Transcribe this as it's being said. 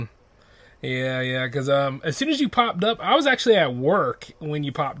Yeah, because as soon as you popped up, I was actually at work when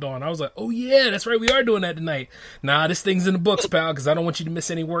you popped on. I was like, oh yeah, that's right, we are doing that tonight. Nah, this thing's in the books, pal, because I don't want you to miss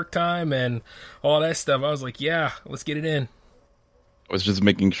any work time and all that stuff. I was like, yeah, let's get it in. I was just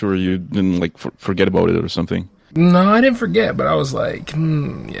making sure you didn't like forget about it or something. No, I didn't forget, but I was like,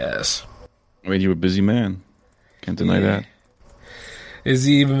 yes. I mean, you're a busy man. Can't deny that. It's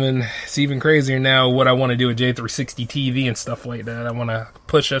even crazier now what I want to do with J360 TV and stuff like that. I want to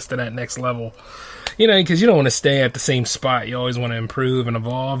push us to that next level. You know, because you don't want to stay at the same spot. You always want to improve and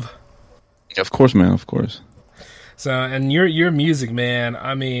evolve. Of course, man, of course. So, and your music, man,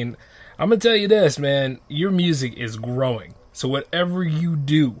 I mean, I'm going to tell you this, man. Your music is growing. So whatever you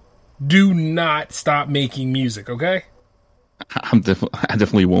do not stop making music, okay? I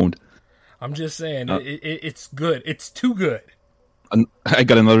definitely won't. I'm just saying, it's good. It's too good. I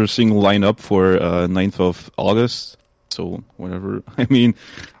got another single lined up for 9th of August, so whatever. I mean,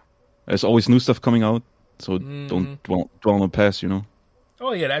 there's always new stuff coming out, so don't dwell on the past, you know?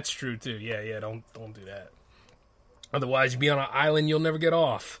 Oh, yeah, that's true, too. Yeah, don't do that. Otherwise, you'll be on an island you'll never get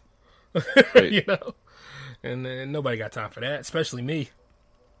off. Right. You know? And nobody got time for that, especially me.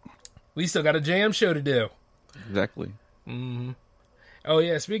 We still got a jam show to do. Exactly. Mm-hmm. Oh,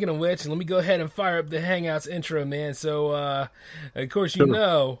 yeah, speaking of which, let me go ahead and fire up the Hangouts intro, man. So, of course, you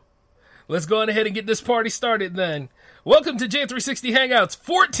know, let's go on ahead and get this party started then. Welcome to J360 Hangouts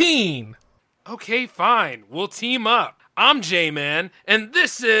 14. Okay, fine. We'll team up. I'm J-Man, and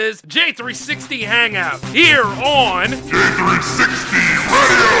this is J360 Hangouts here on J360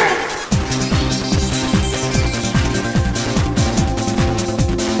 Radio!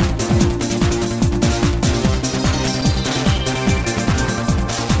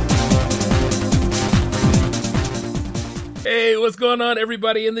 Hey, what's going on,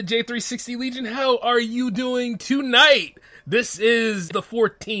 everybody in the J360 Legion? How are you doing tonight? This is the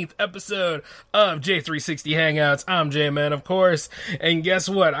 14th episode of J360 Hangouts. I'm J-Man, of course. And guess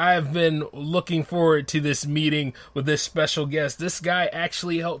what? I've been looking forward to this meeting with this special guest. This guy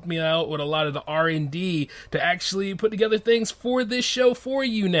actually helped me out with a lot of the R&D to actually put together things for this show for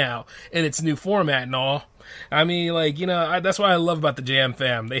you now in its new format and all. I mean, like, you know, that's what I love about the Jam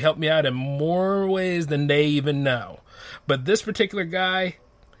Fam. They help me out in more ways than they even know. But this particular guy,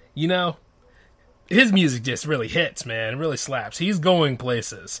 you know, his music just really hits, man. It really slaps. He's going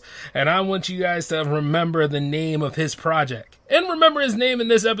places. And I want you guys to remember the name of his project. And remember his name in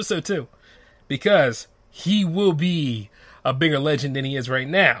this episode, too. Because he will be a bigger legend than he is right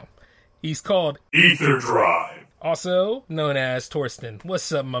now. He's called Etherdrive. Also known as Torsten.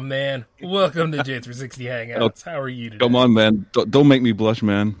 What's up, my man? Welcome to J360 Hangouts. How are you today? Come on, man. Don't make me blush,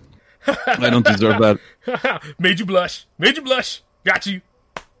 man. I don't deserve that. Made you blush. Got you.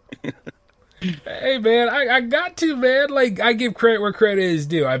 Hey, man, I got to, man. Like, I give credit where credit is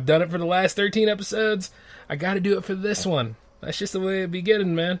due. I've done it for the last 13 episodes. I got to do it for this one. That's just the way it be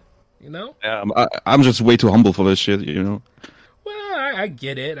getting, man. You know? Yeah, I'm just way too humble for this shit, you know? Well, I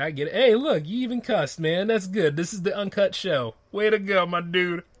get it. Hey, look, you even cussed, man. That's good. This is the uncut show. Way to go, my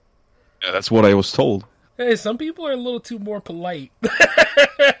dude. Yeah, that's what I was told. Hey, some people are a little too more polite.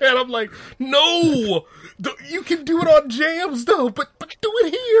 And I'm like, no! You can do it on jams, though, but do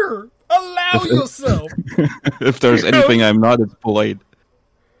it here! Allow yourself! If there's anything I'm not, it's polite.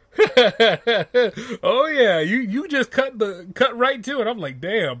 Oh, yeah, you just cut right to it. I'm like,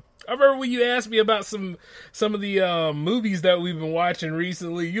 damn. I remember when you asked me about some of the movies that we've been watching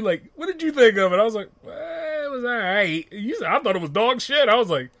recently. You like, what did you think of it? I was like, well, it was all right. You said, I thought it was dog shit. I was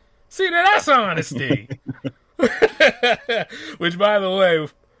like, see, that's honesty. Which, by the way,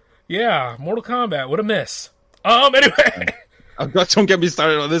 yeah, Mortal Kombat, what a miss. Anyway. Don't get me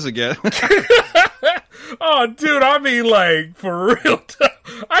started on this again. Oh, dude, I mean, like, for real.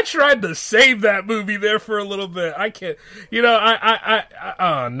 I tried to save that movie there for a little bit. I can't, you know,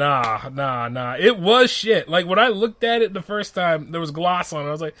 nah. It was shit. Like, when I looked at it the first time, there was gloss on it.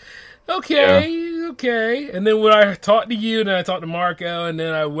 I was like, okay. And then when I talked to you, and then I talked to Marco, and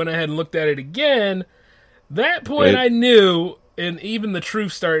then I went ahead and looked at it again, that point I knew, and even the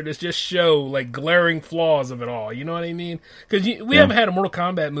truth started to just show, like, glaring flaws of it all. You know what I mean? Because we haven't had a Mortal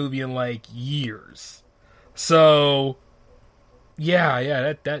Kombat movie in, like, years. So,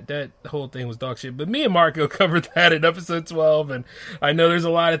 yeah, that whole thing was dog shit. But me and Marco covered that in episode 12, and I know there's a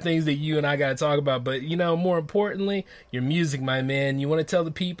lot of things that you and I got to talk about. But, you know, more importantly, your music, my man. You want to tell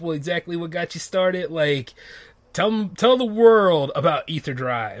the people exactly what got you started? Like, tell the world about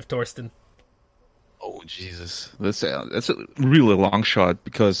Etherdrive, Torsten. Oh, Jesus. That's a really long shot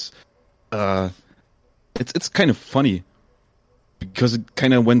because it's kind of funny because it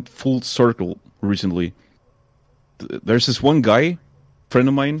kind of went full circle recently. There's this one guy, friend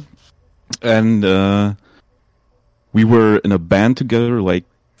of mine, and we were in a band together like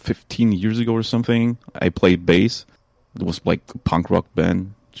 15 years ago or something. I played bass. It was like a punk rock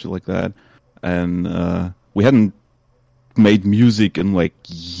band, shit like that. And we hadn't made music in like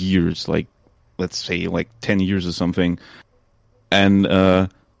years, like let's say like 10 years or something. And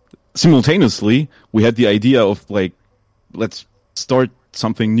simultaneously, we had the idea of like, let's start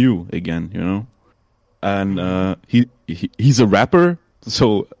something new again, you know? And he's a rapper,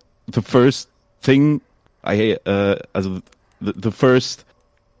 so the first thing the first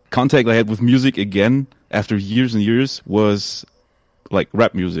contact I had with music again after years and years was like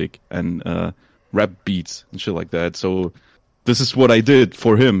rap music and rap beats and shit like that. So this is what I did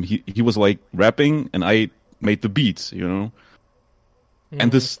for him. He was like rapping and I made the beats, you know. Mm.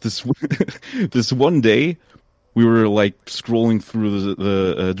 And this one day we were like scrolling through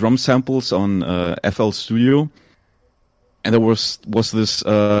the drum samples on FL Studio, and there was this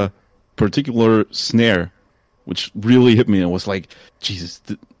particular snare which really hit me. I was like, Jesus,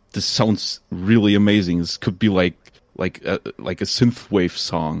 this sounds really amazing. This could be like a synthwave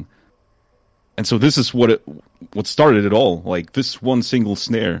song. And so this is what started it all. Like this one single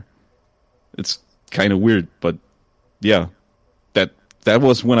snare. It's kind of weird, but yeah, that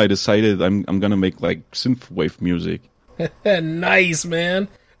was when I decided I'm gonna make like synthwave music. Nice, man.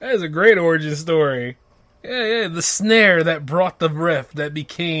 That is a great origin story. Yeah, the snare that brought the riff that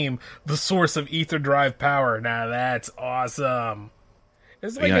became the source of Etherdrive power. Now that's awesome.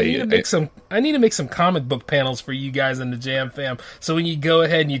 It's like I need to make some comic book panels for you guys in the Jam Fam. So when you go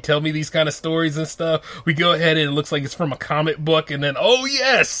ahead and you tell me these kind of stories and stuff, we go ahead and it looks like it's from a comic book, and then oh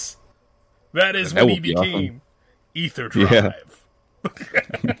yes, that is when he became Etherdrive. Yeah.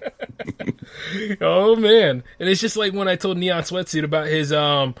 Oh man, and it's just like when I told Neon Sweatsuit about his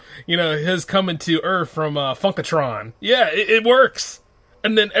his coming to Earth from Funkatron. Yeah, it works,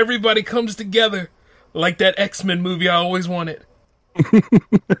 and then everybody comes together like that X-Men movie I always wanted.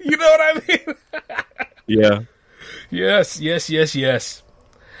 You know what I mean? Yeah. Yes.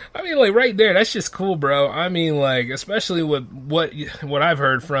 I mean, like right there, that's just cool, bro. I mean, like especially with what I've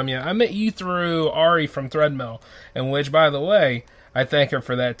heard from you. I met you through Ari from Threadmill, and which, by the way, I thank her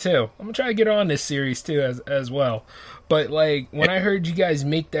for that too. I'm gonna try to get her on this series too as well. But like when I heard you guys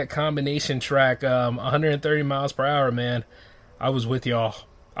make that combination track, 130 miles per hour, man, I was with y'all.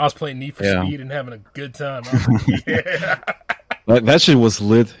 I was playing Need for Speed and having a good time. I was like, yeah. That shit was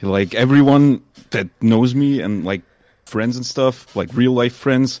lit. Like everyone that knows me and like friends and stuff, like real life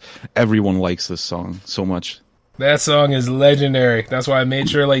friends, everyone likes this song so much. That song is legendary. That's why I made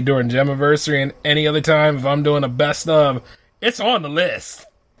sure like during Gemiversary and any other time if I'm doing a best of, it's on the list.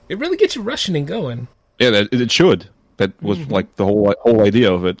 It really gets you rushing and going. Yeah, it should. That was like the whole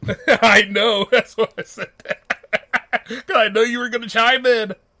idea of it. I know. That's why I said that. Because I know you were going to chime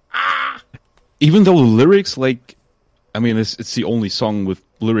in. Ah! Even though the lyrics, like, I mean, it's the only song with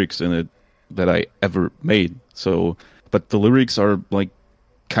lyrics in it that I ever made. So, but the lyrics are like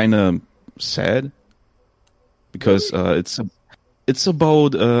kind of sad because it's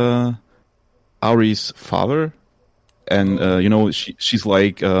about Ari's father. And she's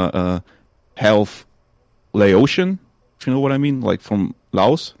like half Laotian, if you know what I mean, like from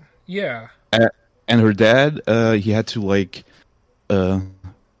Laos. Yeah. And her dad, he had to like,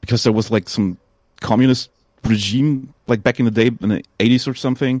 because there was like some communist regime like back in the day in the 80s or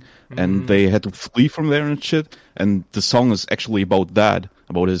something, and they had to flee from there and shit. And the song is actually about that,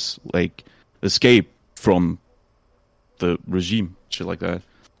 about his like escape from the regime, shit like that.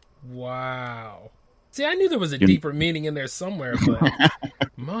 Wow. See, I knew there was a deeper meaning in there somewhere, but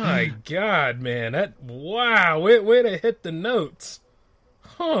my God, man, wow, way to hit the notes.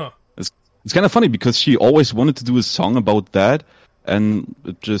 Huh. It's kind of funny because she always wanted to do a song about that, and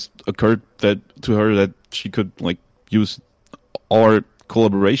it just occurred to her that she could like use our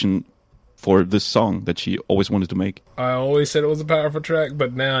collaboration for this song that she always wanted to make. I always said it was a powerful track,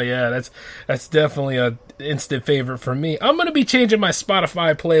 but now, yeah, that's definitely a instant favorite for me. I'm going to be changing my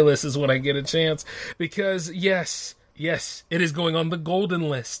Spotify playlists when I get a chance, because yes, it is going on the golden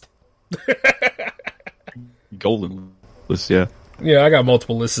list. Golden list, yeah. Yeah, I got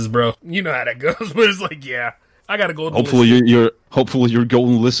multiple lists, bro. You know how that goes, but it's like, yeah, I got a golden list. Hopefully your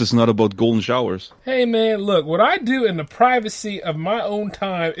golden list is not about golden showers. Hey, man, look, what I do in the privacy of my own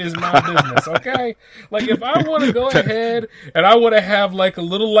time is my business, okay? Like, if I want to go ahead and I want to have, like, a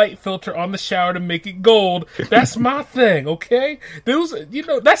little light filter on the shower to make it gold, that's my thing, okay?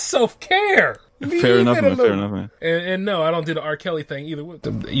 That's self-care. Fair enough, man. And no, I don't do the R. Kelly thing either with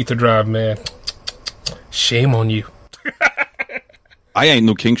the Etherdrive, man. Shame on you. I ain't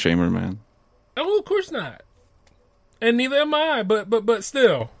no king shamer, man. Oh, of course not. And neither am I, but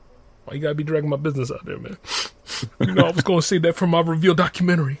still. Why you gotta be dragging my business out there, man? You know I was gonna say that for my reveal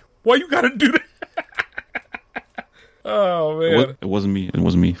documentary. Why you gotta do that? Oh man, it wasn't me. It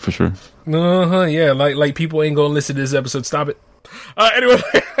wasn't me for sure. Yeah, like people ain't gonna listen to this episode. Stop it. Anyway.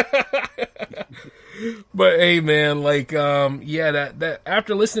 But hey, man, like, that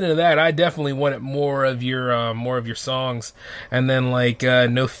after listening to that, I definitely wanted more of your songs. And then like,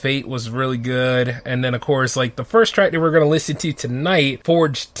 No Fate was really good. And then of course, like the first track that we're gonna listen to tonight,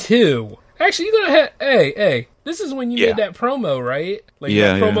 Forge 2. Actually, you gonna have, hey, this is when you made that promo, right? Like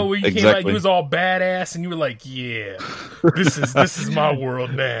that promo where you came out, you was all badass, and you were like, yeah, this is my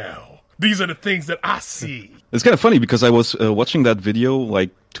world now. These are the things that I see. It's kind of funny because I was watching that video like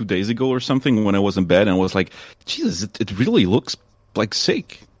 2 days ago or something when I was in bed, and I was like, Jesus, it really looks like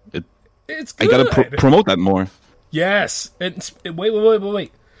sick. It's good. I gotta promote that more. Yes.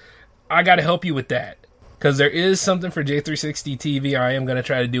 Wait. I gotta help you with that. Because there is something for J360 TV I am going to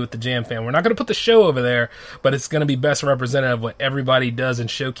try to do with the Jam Fam. We're not going to put the show over there, but it's going to be best representative of what everybody does in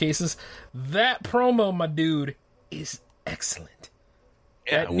showcases. That promo, my dude, is excellent.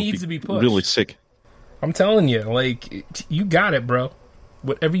 Yeah, that needs to be pushed. Really sick. I'm telling you, like, you got it, bro.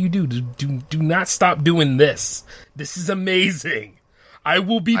 Whatever you do not stop doing this. This is amazing. I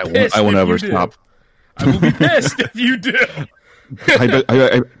will be pissed I won't if ever you do. stop. I will be pissed if you do.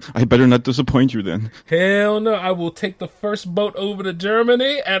 I better not disappoint you then. Hell no, I will take the first boat over to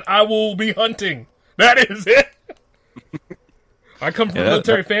Germany and I will be hunting. That is it. I come from a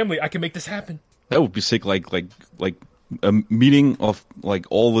military family. I can make this happen. That would be sick, like a meeting of like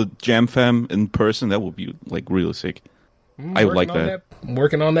all the Jam Fam in person. That would be like really sick. I would like that.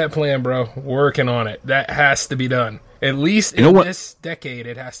 Working on that plan, bro. Working on it. That has to be done. At least in this decade,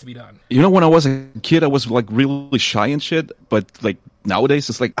 it has to be done. You know, when I was a kid, I was like really shy and shit. But like nowadays,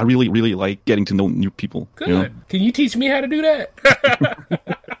 it's like I really, really like getting to know new people. Good. You know? Can you teach me how to do that?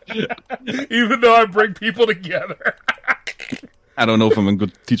 Even though I bring people together. I don't know if I'm a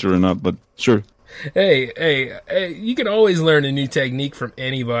good teacher or not, but sure. Hey, you can always learn a new technique from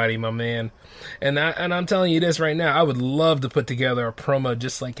anybody, my man. And I'm telling you this right now, I would love to put together a promo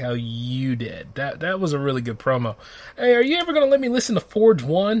just like how you did. That was a really good promo. Hey, are you ever going to let me listen to Forge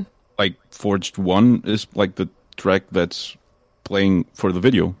 1? Like, Forged 1 is like the track that's playing for the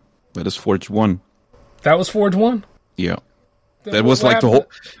video. That is Forge 1. That was Forge 1? Yeah. That was like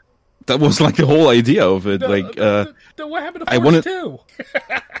the whole idea of it. Then what happened to Forge 2?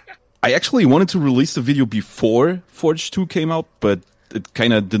 I actually wanted to release the video before Forge 2 came out, but it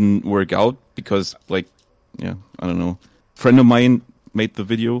kind of didn't work out because, like, I don't know. A friend of mine made the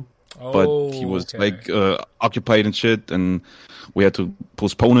video, but he was like occupied and shit, and we had to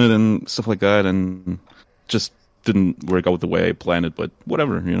postpone it and stuff like that, and just didn't work out the way I planned it. But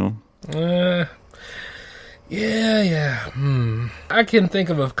whatever, you know. Yeah. I can think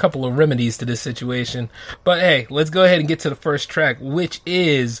of a couple of remedies to this situation, but hey, let's go ahead and get to the first track, which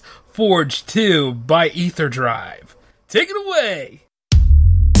is Forge 2 by Etherdrive. Take it away.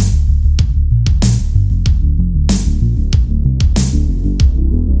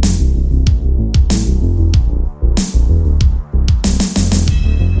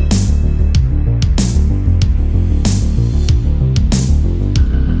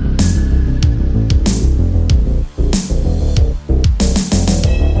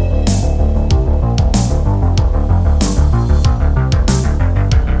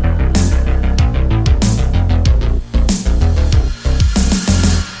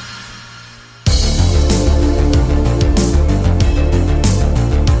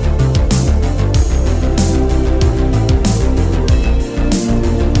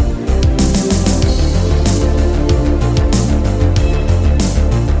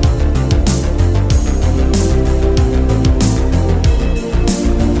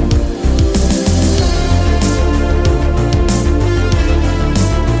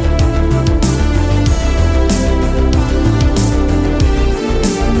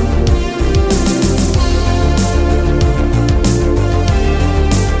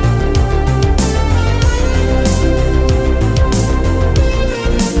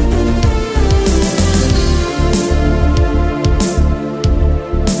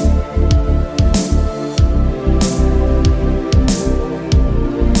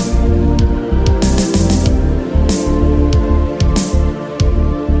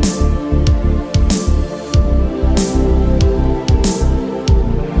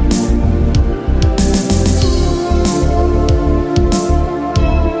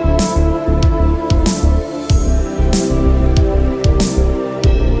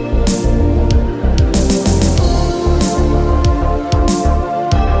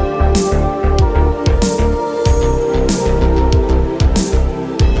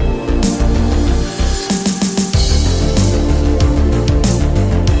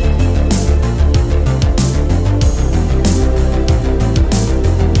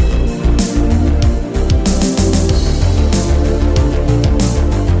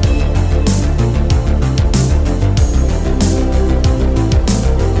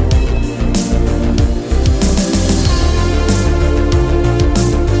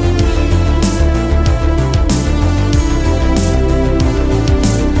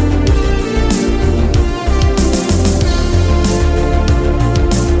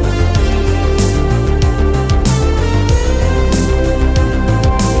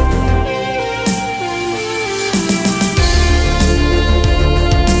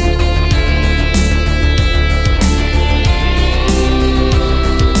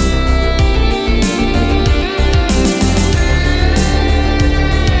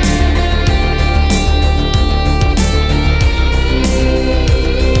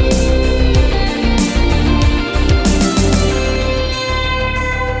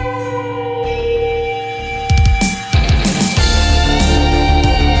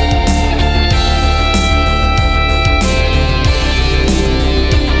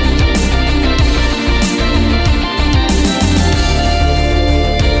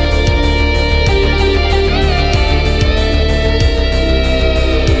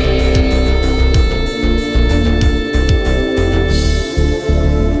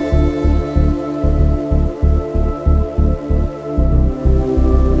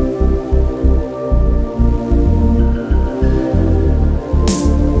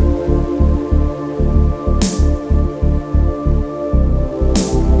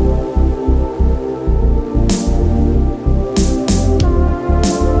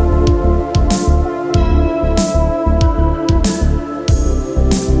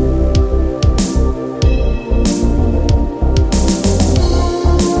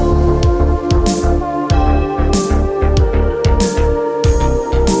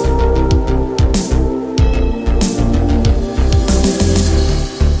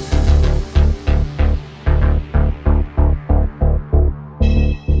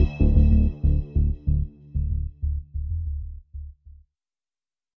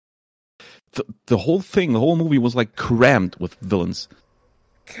 the whole thing, the whole movie was like crammed with villains.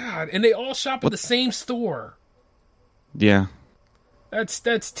 God, and they all shop at the same store. Yeah.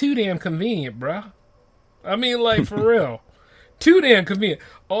 That's too damn convenient, bruh. I mean, like, for real. Too damn convenient.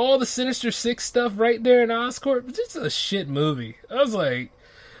 All the Sinister Six stuff right there in Oscorp, it's just a shit movie. I was like,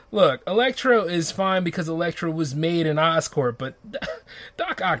 look, Electro is fine because Electro was made in Oscorp, but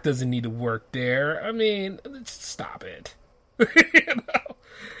Doc Ock doesn't need to work there. I mean, stop it. You know?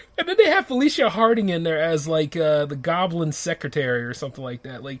 And then they have Felicia Harding in there as, like, the Goblin secretary or something like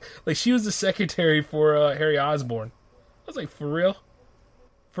that. Like she was the secretary for Harry Osborn. I was like, for real?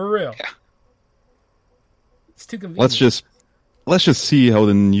 For real? Yeah. It's too convenient. Let's just see how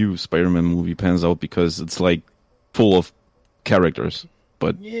the new Spider-Man movie pans out, because it's like full of characters.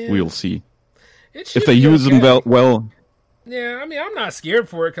 But we'll see if they use them well. Yeah, I mean, I'm not scared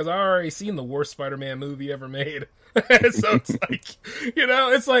for it because I already seen the worst Spider-Man movie ever made. So it's like, you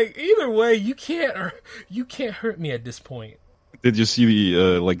know, it's like either way, you can't hurt me at this point. Did you see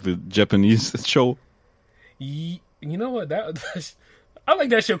the Japanese show? You know what? I like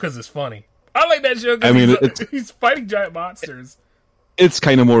that show because it's funny. I like that show because he's fighting giant monsters. It's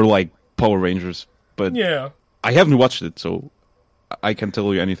kind of more like Power Rangers, but yeah, I haven't watched it, so I can't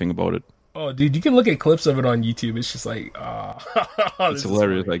tell you anything about it. Oh, dude, you can look at clips of it on YouTube. It's just like, it's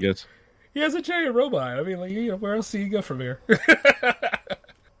hilarious, I guess. He has a giant robot. I mean, like, you know, where else do you go from here?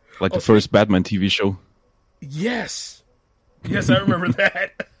 Like the first Batman TV show. Yes, I remember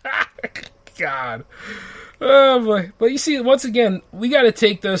that. God. Oh boy. But you see, once again, we got to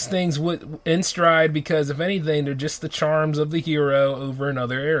take those things in stride, because if anything, they're just the charms of the hero over in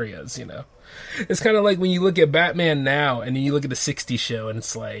other areas, you know? It's kind of like when you look at Batman now and then you look at the 60s show and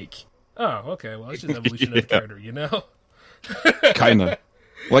it's like, oh, okay, well, it's just evolution of the character, you know? Kind of.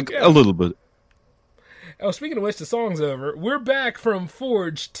 Like, a little bit. Oh, speaking of which, the song's over. We're back from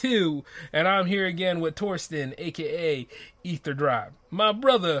Forge 2, and I'm here again with Torsten, a.k.a. Etherdrive, my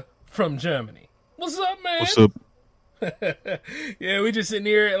brother from Germany. What's up, man? What's up? Yeah, we just sitting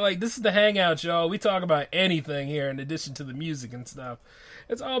here, like, this is the hangout, y'all. We talk about anything here in addition to the music and stuff.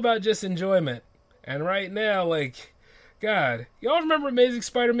 It's all about just enjoyment. And right now, like, God, y'all remember Amazing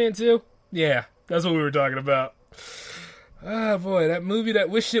Spider-Man 2? Yeah, that's what we were talking about. Ah, boy, that movie that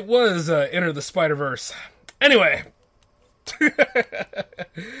wished it was Enter the Spider-Verse. Anyway,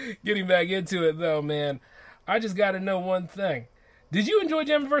 getting back into it, though, man, I just got to know one thing. Did you enjoy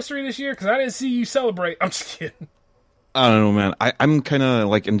Jammiversary this year? Because I didn't see you celebrate. I'm just kidding. I don't know, man. I'm kind of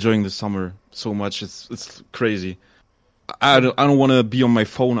like enjoying the summer so much. It's crazy. I don't want to be on my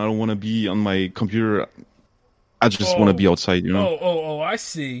phone. I don't want to be on my computer. I just want to be outside, you know? Oh, I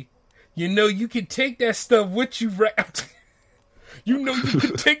see. You know, you can take that stuff with you. You know, you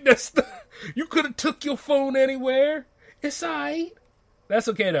can take that stuff. You could have took your phone anywhere. It's all right. That's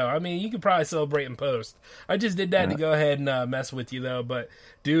okay, though. I mean, you could probably celebrate in post. I just did that to go ahead and mess with you, though. But,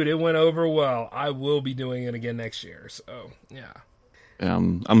 dude, it went over well. I will be doing it again next year. So, yeah.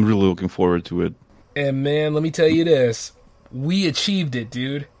 I'm really looking forward to it. And, man, let me tell you this. We achieved it,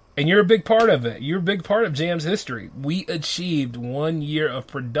 dude. And you're a big part of it. You're a big part of Jam's history. We achieved 1 year of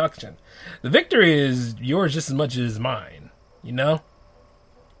production. The victory is yours just as much as mine. You know?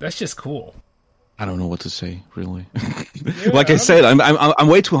 That's just cool. I don't know what to say, really. Yeah, like I said, I'm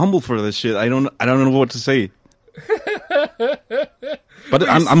way too humble for this shit. I don't know what to say. But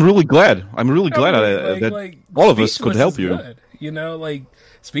I'm really glad. I'm really glad that all of us could help you. Good. You know, like,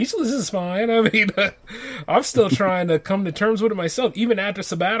 Speechless is fine. I mean, I'm still trying to come to terms with it myself. Even after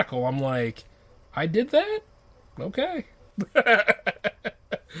sabbatical, I'm like, I did that? Okay.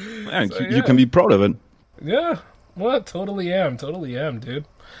 Man, so, you can be proud of it. Yeah. Well, totally am, dude.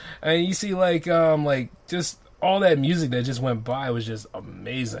 And you see, like, just all that music that just went by was just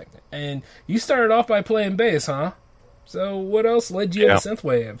amazing. And you started off by playing bass, huh? So what else led you to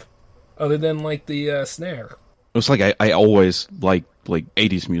synthwave, other than, like, the snare? It was like I always like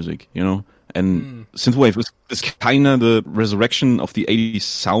 80s music, you know? And synthwave is kind of the resurrection of the 80s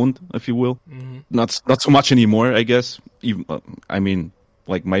sound, if you will. Mm-hmm. Not so much anymore, I guess. Even I mean,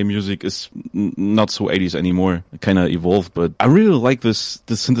 like, my music is not so 80s anymore. It kind of evolved, but I really like the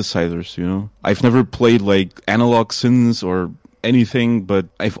synthesizers, you know? I've never played, like, analog synths or anything, but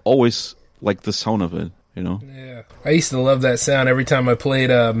I've always liked the sound of it, you know? Yeah. I used to love that sound every time I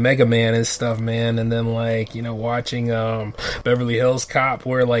played Mega Man and stuff, man. And then, like, you know, watching Beverly Hills Cop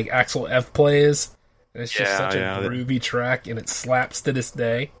where, like, Axel F plays. It's just such a groovy track, and it slaps to this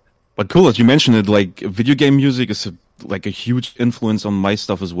day. But cool that you mentioned it, like, video game music is like a huge influence on my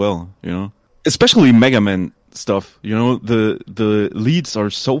stuff as well, you know? Especially Mega Man stuff, you know? The leads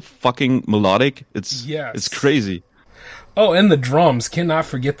are so fucking melodic. It's crazy. Oh, and the drums. Cannot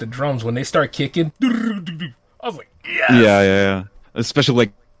forget the drums when they start kicking. I was like, yes! Yeah. Especially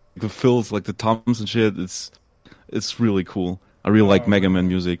like the fills, like the toms and shit. It's really cool. I really like Mega Man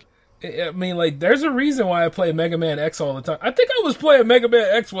music. I mean, like, there's a reason why I play Mega Man X all the time. I think I was playing Mega Man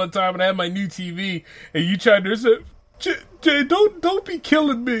X one time and I had my new TV, and you chimed in and said, Jay, don't be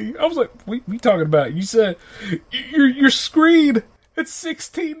killing me. I was like, what are you talking about? You said, your screen, it's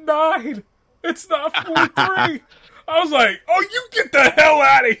 16:9. It's not 4:3. I was like, oh, you get the hell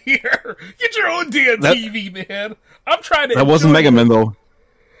out of here. Get your own damn TV, man. I'm trying to... That wasn't Mega Man, though.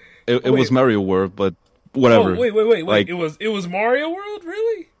 It was Mario World, but whatever. Oh, wait. Like, it was Mario World?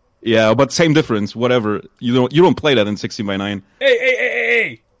 Really? Yeah, but same difference. Whatever. You don't play that in 16:9.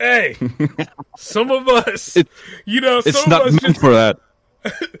 Hey. Some of us, it's not meant for that.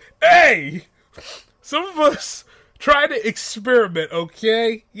 Hey, some of us try to experiment.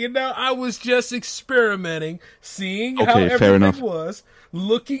 Okay, I was just experimenting, seeing how everything was.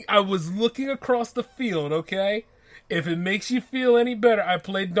 I was looking across the field. Okay, if it makes you feel any better, I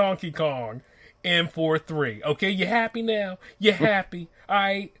played Donkey Kong in 4-3. Okay, you happy now? You happy? All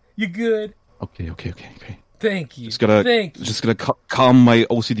right. You good? Okay. Thank you. Just gonna calm my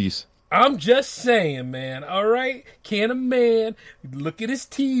OCDs. I'm just saying, man. All right? Can a man look at his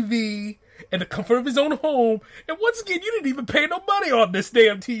TV in the comfort of his own home? And once again, you didn't even pay no money on this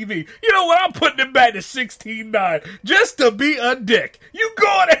damn TV. You know what? I'm putting it back to 16:9 just to be a dick. You go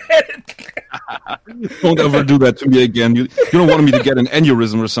on ahead. Don't ever do that to me again. You don't want me to get an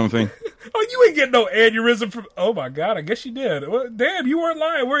aneurysm or something. Oh, you ain't getting no aneurysm from... Oh, my God. I guess you did. Well, damn, you weren't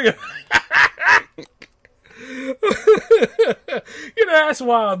lying, were you? That's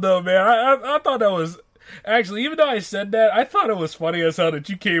wild, though, man. I thought that was... Actually, even though I said that, I thought it was funny as hell that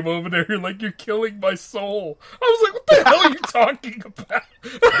you came over there and like, you're killing my soul. I was like, what the hell are you talking about?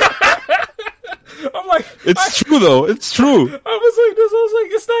 I'm like... It's true, though. It's true. I was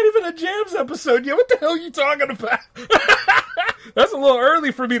like, it's not even a Jams episode yet. What the hell are you talking about? That's a little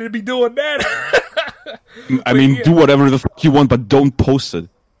early for me to be doing that. I mean, do whatever the fuck you want, but don't post it.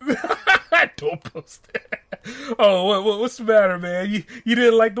 Don't post it. Oh, what's the matter, man? You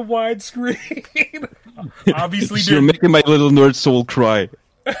didn't like the widescreen? Obviously, you're making my little nerd soul cry.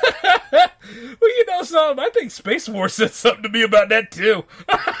 Well, something. I think Space Force said something to me about that too.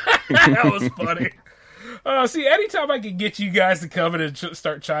 That was funny. See, anytime I can get you guys to come in and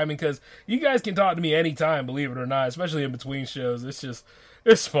start chiming, because you guys can talk to me anytime, believe it or not, especially in between shows.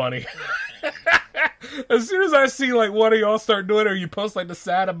 It's funny. As soon as I see like one of y'all start doing it, or you post like the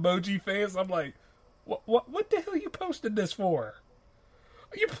sad emoji face, I'm like, what the hell are you posting this for?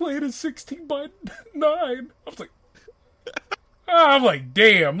 Are you playing in 16:9? I was like,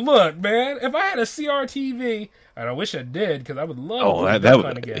 damn, look, man, if I had a CRTV, and I wish I did, because I would love to play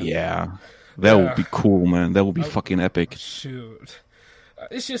that again. Yeah. That would be cool, man. That would be fucking epic. Shoot.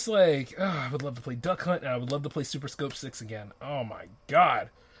 It's just like, I would love to play Duck Hunt, and I would love to play Super Scope 6 again. Oh my god.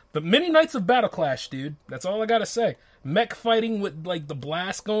 But many nights of Battle Clash, dude. That's all I gotta say. Mech fighting with, like, the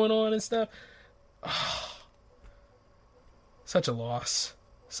blast going on and stuff. Oh, such a loss.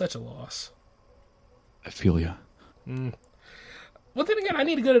 Such a loss. I feel ya. Well, then again, I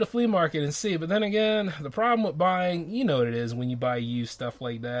need to go to the flea market and see. But then again, the problem with buying, you know what it is when you buy used stuff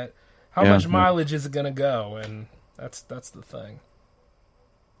like that. How much mileage is it going to go? And that's the thing.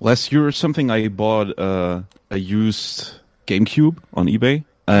 Last year or something, I bought a used GameCube on eBay.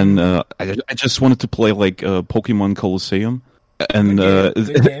 And I just wanted to play like Pokemon Colosseum. And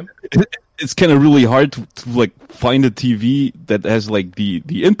good game. It's kind of really hard to like find a TV that has like the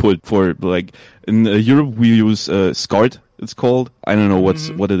input for like in Europe we use SCART. It's called. I don't know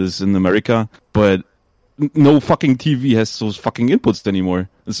what it is in America, but no fucking TV has those fucking inputs anymore.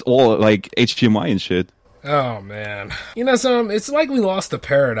 It's all like HDMI and shit. Oh man, it's like we lost the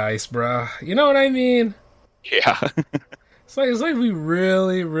paradise, bruh. You know what I mean? Yeah. It's like we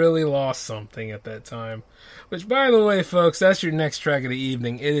really, really lost something at that time. Which, by the way, folks, that's your next track of the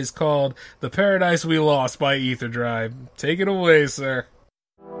evening. It is called "The Paradise We Lost" by Etherdrive. Take it away, sir.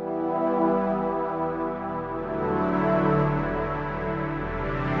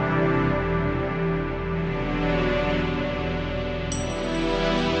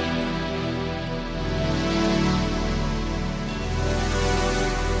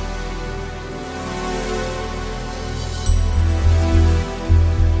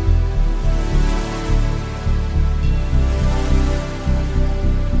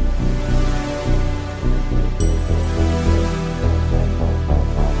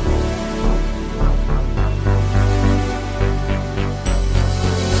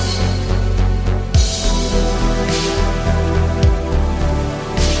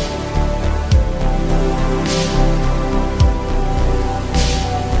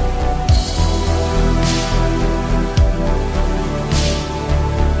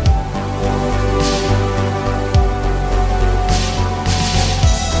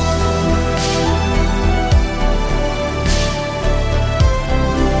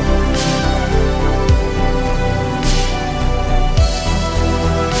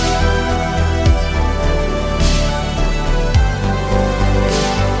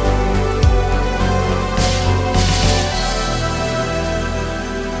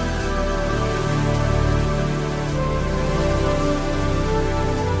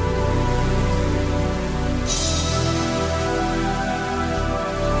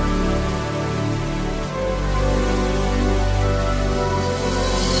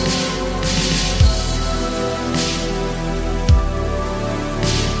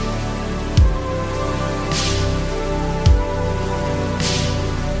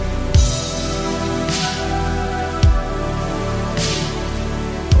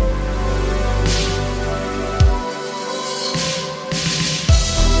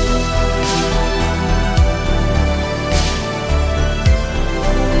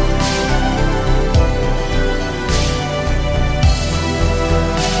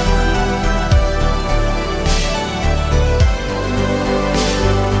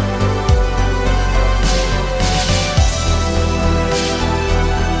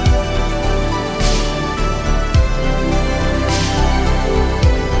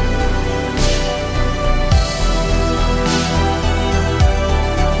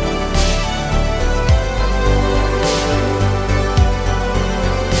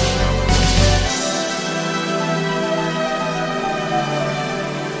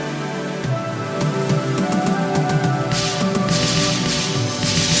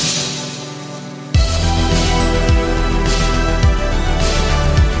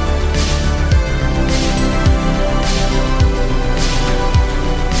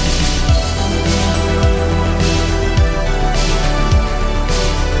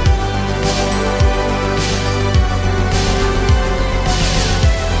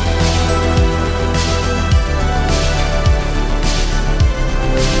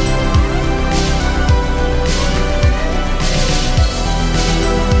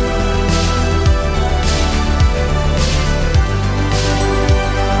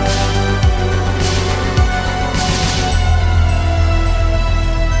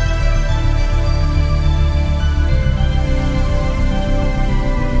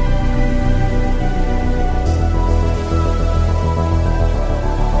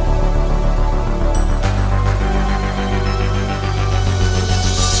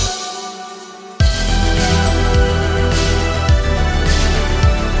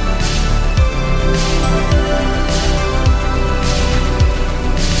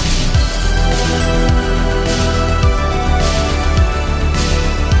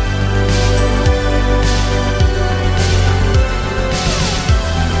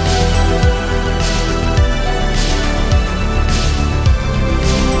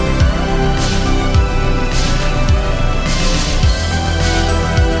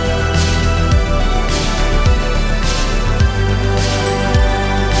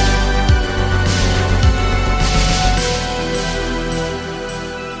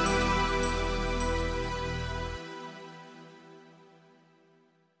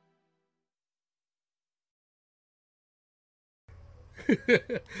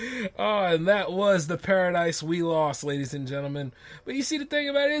 Oh, and that was the paradise we lost, ladies and gentlemen. But you see, the thing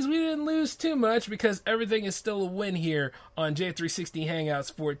about it is we didn't lose too much because everything is still a win here on J360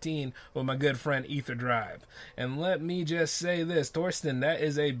 Hangouts 14 with my good friend Etherdrive. And let me just say this, Torsten, that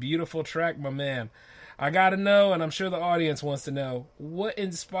is a beautiful track, my man. I gotta know, and I'm sure the audience wants to know, what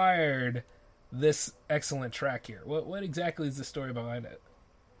inspired this excellent track here? What exactly is the story behind it?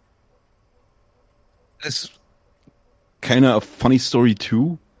 It's kind of a funny story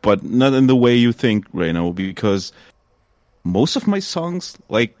too, but not in the way you think, Reno, because most of my songs,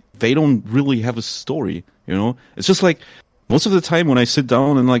 like, they don't really have a story, you know? It's just like, most of the time when I sit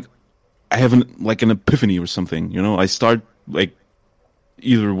down and, like, I have an epiphany or something, you know? I start, like,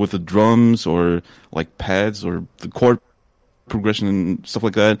 either with the drums or, like, pads or the chord progression and stuff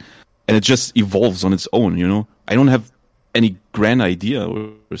like that, and it just evolves on its own, you know? I don't have any grand idea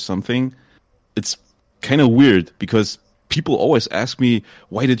or something. It's kind of weird because people always ask me,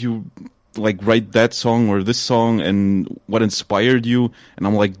 why did you like write that song or this song and what inspired you? And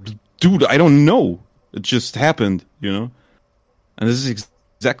I'm like, dude, I don't know. It just happened, you know? And this is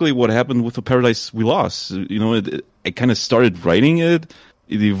exactly what happened with the Paradise We Lost. You know, I kind of started writing it.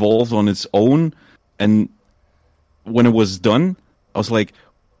 It evolved on its own. And when it was done, I was like,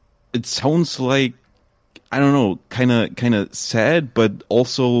 it sounds like, I don't know, kind of sad, but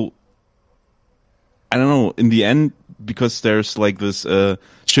also, I don't know, in the end, because there's like this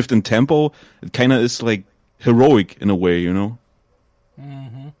shift in tempo, it kind of is like heroic in a way, you know?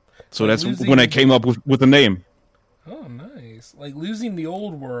 Mm-hmm. So like that's when I came up with the name. Oh, nice. Like losing the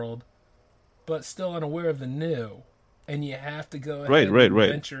old world, but still unaware of the new. And you have to go ahead and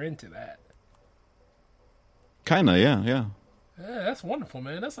venture into that. Kinda, yeah. Yeah, that's wonderful,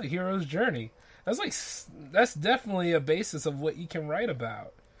 man. That's like hero's journey. That's definitely a basis of what you can write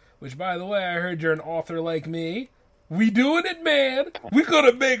about. Which, by the way, I heard you're an author like me. We doing it, man. We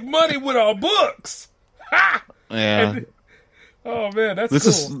gonna make money with our books. Ha! Yeah. Oh man,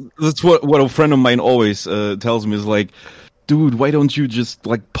 that's cool. That's what a friend of mine always tells me is like, dude, why don't you just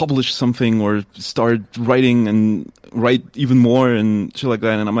like publish something or start writing and write even more and shit like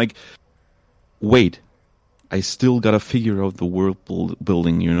that? And I'm like, wait, I still gotta figure out the world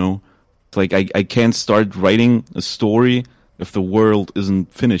building, you know? It's like I can't start writing a story if the world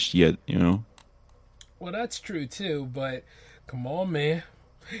isn't finished yet, you know? Well, that's true too, but come on, man.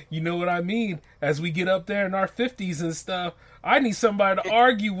 You know what I mean? As we get up there in our 50s and stuff, I need somebody to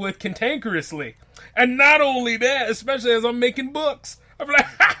argue with cantankerously. And not only that, especially as I'm making books. I'm like,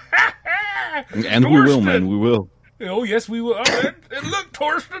 and we will, man, we will. Oh, yes, we will. And look,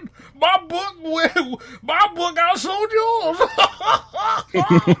 Torsten, my book outsold yours.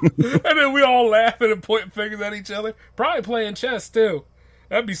 And then we all laughing and pointing fingers at each other. Probably playing chess, too.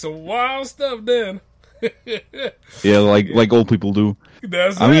 That'd be some wild stuff then. Yeah, like old people do.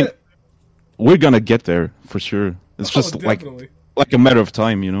 I mean, we're gonna get there for sure. It's just definitely. like a matter of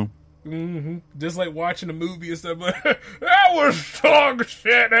time, you know. Mm-hmm. Just like watching a movie and stuff. Like, that was dog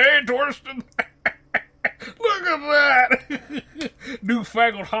shit. Hey, Torsten. Look at that.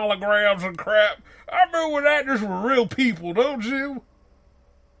 Newfangled holograms and crap. I remember when actors were real people, don't you?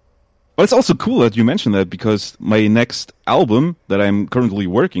 But it's also cool that you mentioned that because my next album that I'm currently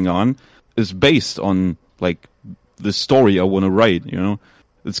working on is based on like the story I want to write. You know,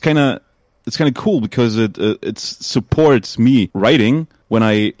 it's kind of cool because it supports me writing when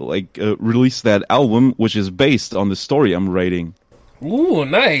I release that album, which is based on the story I'm writing. Ooh,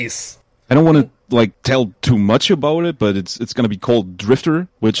 nice. I don't want to like tell too much about it, but it's gonna be called Drifter,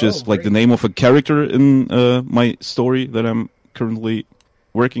 which is like the name of a character in my story that I'm currently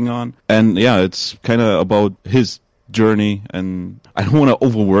working on. And yeah, it's kind of about his journey, and I don't want to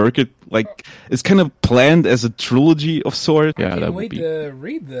overwork it. Like, it's kind of planned as a trilogy of sorts. Yeah, that would be. To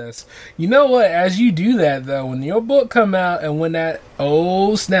read this. You know what? As you do that, though, when your book come out, and when that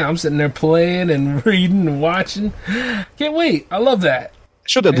snap, I'm sitting there playing and reading and watching. Can't wait. I love that. I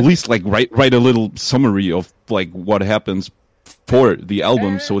should at least like write a little summary of like what happens for the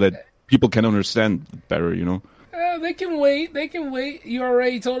album so that people can understand better. You know. They can wait. They can wait. You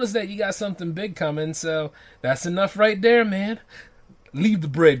already told us that you got something big coming, so that's enough right there, man. Leave the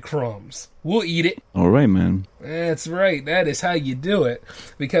breadcrumbs. We'll eat it. All right, man. That's right. That is how you do it.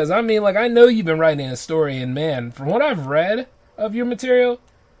 Because, I mean, like, I know you've been writing a story, and, man, from what I've read of your material,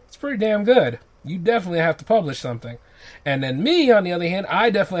 it's pretty damn good. You definitely have to publish something. And then me, on the other hand, I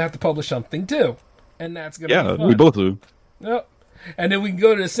definitely have to publish something, too. And that's going to be fun. Yeah, we both do. Yep. And then we can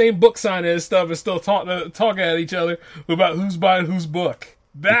go to the same book signing and stuff and still talking at each other about who's buying whose book.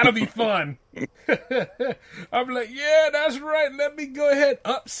 That'll be fun. I'm like, yeah, that's right. Let me go ahead.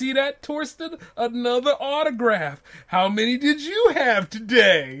 Up, see that, Torsten? Another autograph. How many did you have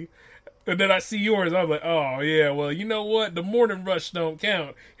today? And then I see yours. I'm like, oh, yeah, well, you know what? The morning rush don't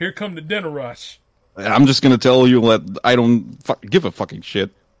count. Here come the dinner rush. I'm just gonna tell you that I don't give a fucking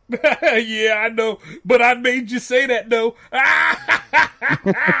shit. Yeah, I know. But I made you say that, though.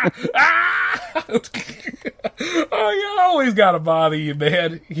 Oh, you always gotta bother you,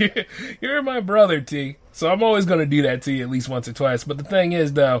 man. You're my brother, T. So I'm always gonna do that to you at least once or twice. But the thing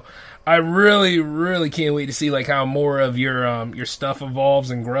is, though, I really, really can't wait to see like how more of your stuff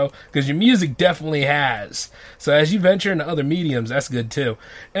evolves and grow, because your music definitely has. So as you venture into other mediums, that's good too.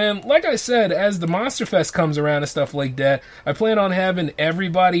 And like I said, as the Monster Fest comes around and stuff like that, I plan on having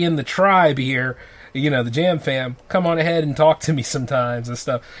everybody in the tribe here, the Jam Fam, come on ahead and talk to me sometimes and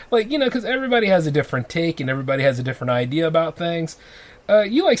stuff. Like, because everybody has a different take and everybody has a different idea about things.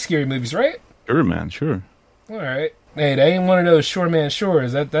 You like scary movies, right? Sure, man, sure. All right. Hey, that ain't one of those sure man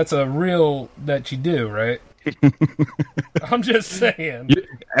shores. That's a real that you do, right? I'm just saying.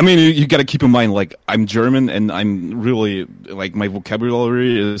 I mean, you got to keep in mind, like, I'm German, and I'm really, like, my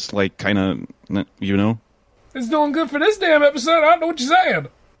vocabulary is, like, kind of, It's doing good for this damn episode. I don't know what you're saying.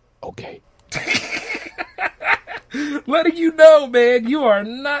 Okay. Letting you know, man, you are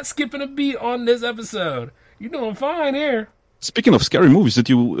not skipping a beat on this episode. You're doing fine here. Speaking of scary movies, did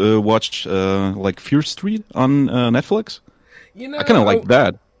you watch like Fear Street on Netflix? I kind of like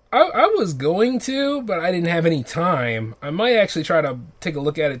that. I was going to, but I didn't have any time. I might actually try to take a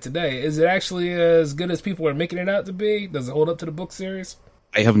look at it today. Is it actually as good as people are making it out to be? Does it hold up to the book series?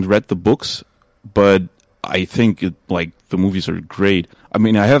 I haven't read the books, but I think the movies are great. I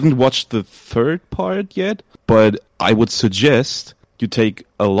mean, I haven't watched the third part yet, but I would suggest you take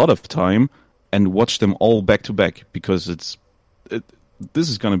a lot of time and watch them all back to back, because this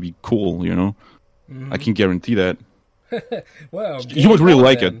is gonna be cool, Mm-hmm. I can guarantee that. Well, you would really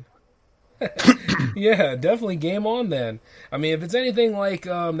like it. Yeah, definitely game on then. I mean, if it's anything like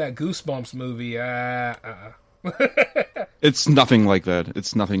that Goosebumps movie, It's nothing like that.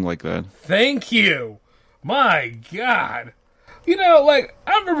 It's nothing like that. Thank you. My God. I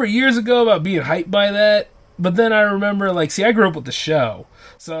remember years ago about being hyped by that, but then I remember, I grew up with the show.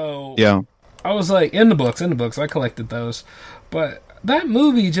 So, yeah. I was like, in the books, I collected those. But that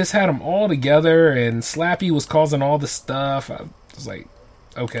movie just had them all together, and Slappy was causing all the stuff. I was like,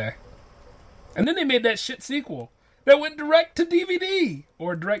 okay. And then they made that shit sequel that went direct to DVD,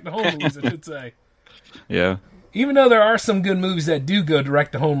 or direct to home release, I should say. Yeah. Even though there are some good movies that do go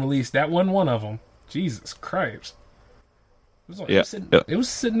direct to home release, that wasn't one of them. Jesus Christ. It was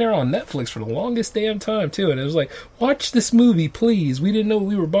sitting there on Netflix for the longest damn time, too. And it was like, watch this movie, please. We didn't know what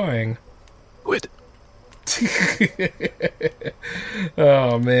we were buying. Quit.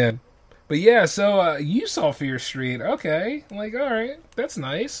 Oh, man. But yeah, so you saw Fear Street. Okay. All right. That's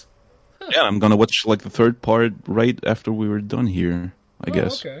nice. Huh. Yeah, I'm going to watch the third part right after we were done here, I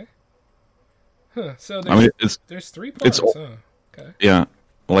guess. Okay. Huh. So there's 3 parts, Okay. Yeah.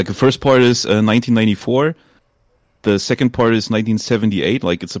 The first part is 1994. The second part is 1978.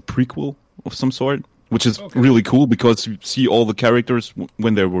 It's a prequel of some sort, which is really cool because you see all the characters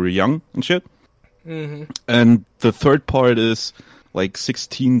when they were young and shit. Mm-hmm. And the third part is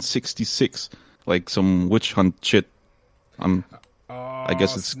 1666, some witch hunt shit. I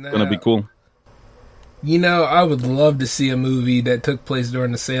guess it's gonna be cool. I would love to see a movie that took place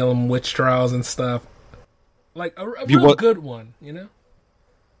during the Salem witch trials and stuff. A real good one,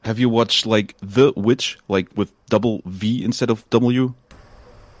 Have you watched, The Witch, with double V instead of W?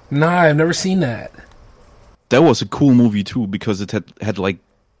 Nah, I've never seen that. That was a cool movie, too, because it had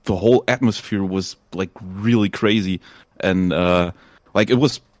the whole atmosphere was, really crazy. And, it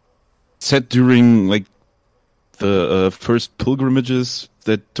was set during, the first pilgrimages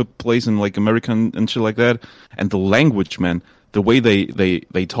that took place in, America and shit like that. And the language, man, the way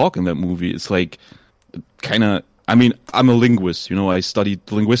they talk in that movie, it's, kind of... I mean, I'm a linguist, I studied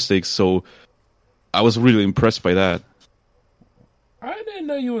linguistics, so I was really impressed by that. I didn't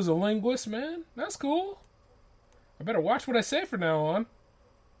know you was a linguist, man. That's cool. I better watch what I say from now on.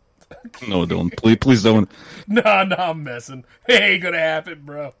 No, don't. Please don't. No, I'm messing. It ain't gonna happen,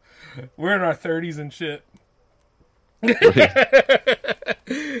 bro. We're in our 30s and shit.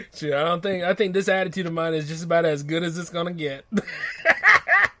 Shit, I think this attitude of mine is just about as good as it's gonna get.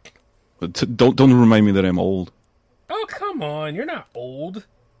 Don't remind me that I'm old. Oh, come on. You're not old.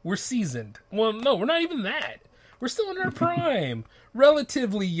 We're seasoned. Well, no, we're not even that. We're still in our prime.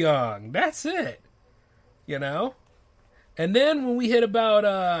 Relatively young. That's it. And then when we hit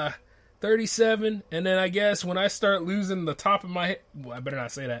about 37, and then I guess when I start losing the top of my head, well, I better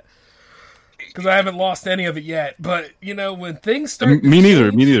not say that because I haven't lost any of it yet. But when things start, me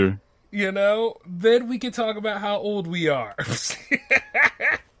neither. Then we can talk about how old we are.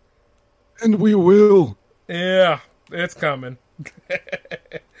 And we will. Yeah, it's coming.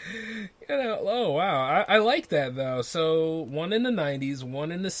 Oh wow, I like that though. So one in the 90s,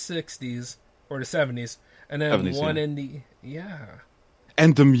 one in the 60s or the 70s, and then 70s, one in the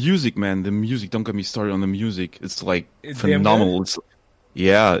And the music, man, don't get me started on the music. It's like It's phenomenal.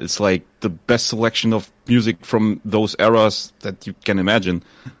 It's like the best selection of music from those eras that you can imagine.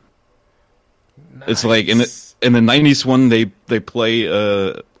 Nice. It's like in the 90s one they play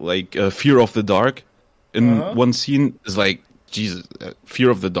Fear of the Dark in one scene. It's like, Jesus, Fear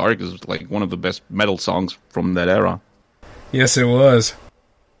of the Dark is like one of the best metal songs from that era. Yes, it was.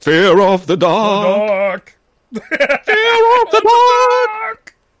 Fear of the Dark. Fear of the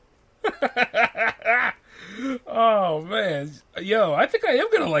Dark. Oh man, yo, I think I am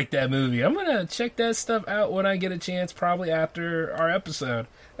gonna like that movie. I'm gonna check that stuff out when I get a chance, probably after our episode.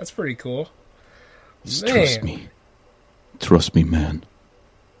 That's pretty cool. Just trust me, man.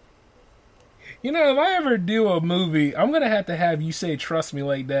 If I ever do a movie, I'm gonna have you say "trust me"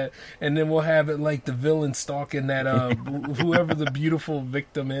 like that, and then we'll have it like the villain stalking that whoever the beautiful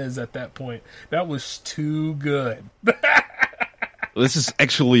victim is at that point. That was too good. This is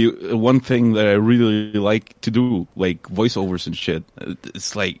actually one thing that I really like to do, like voiceovers and shit.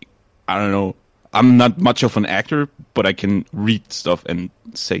 It's like, I don't know, I'm not much of an actor, but I can read stuff and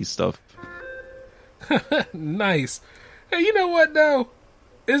say stuff. Nice. Hey, you know what though?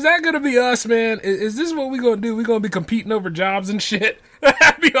 Is that gonna be us, man? Is this what we gonna do? We gonna be competing over jobs and shit?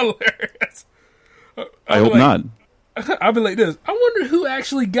 That'd be hilarious. I hope not. I'll be like this. I wonder who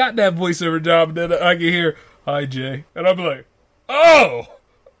actually got that voiceover job that I can hear, "Hi, Jay," and I'll be like, Oh,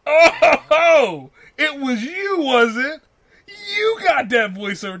 it was you, was it? You got that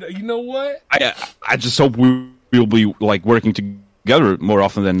voiceover. You know what? I just hope we'll be like working together more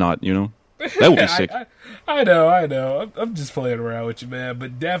often than not. That would be sick. I know. I'm just playing around with you, man.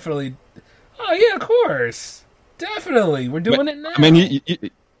 But definitely. Oh yeah, of course. Definitely, we're doing it now. I mean,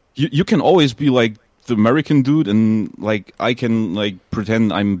 you can always be like the American dude, and like I can like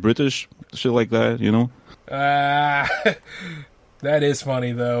pretend I'm British, shit like that. That is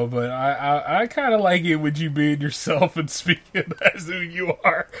funny though, but I kind of like it with you being yourself and speaking as who you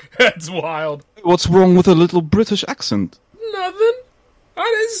are. That's wild. What's wrong with a little British accent? Nothing. I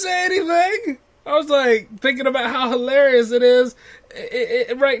didn't say anything. I was like thinking about how hilarious it is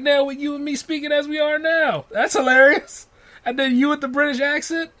right now with you and me speaking as we are now. That's hilarious. And then you with the British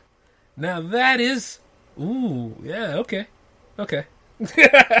accent. Now that is, ooh, yeah, okay.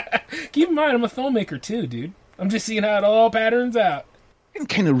 Keep in mind, I'm a filmmaker too, dude. I'm just seeing how it all patterns out. It's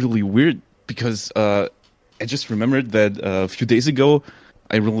kind of really weird because I just remembered that a few days ago,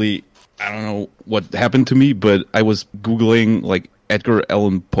 I don't know what happened to me, but I was Googling like Edgar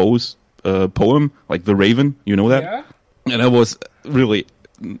Allan Poe's poem, like The Raven, you know that? Yeah. And I was really,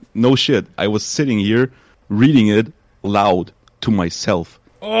 no shit, I was sitting here reading it loud to myself.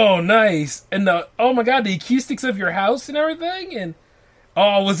 Oh, nice. And oh my God, the acoustics of your house and everything? And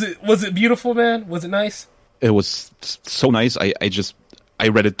oh, was it beautiful, man? Was it nice? It was so nice. I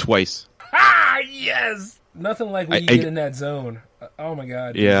read it twice. Ah, yes. Nothing like when you get in that zone. Oh my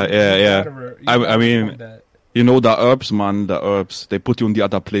God. Yeah. I mean, the herbs, man. The herbs. They put you in the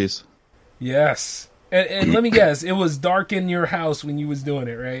other place. Yes. And let me guess, it was dark in your house when you was doing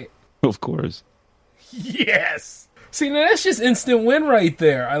it, right? Of course. Yes. See, now that's just instant win right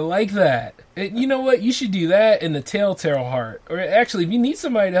there. I like that. And you know what? You should do that in the Telltale Heart. Or actually, if you need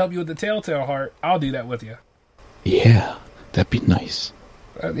somebody to help you with the Telltale Heart, I'll do that with you. Yeah, that'd be nice.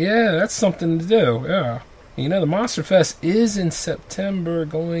 Yeah, that's something to do. Yeah. The Monster Fest is in September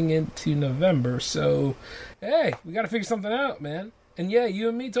going into November. So, hey, we got to figure something out, man. And yeah, you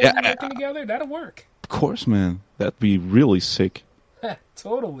and me totally working together, that'll work. Of course, man. That'd be really sick.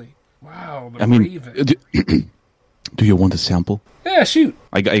 Totally. Wow, Raven. Do you want a sample? Yeah, shoot.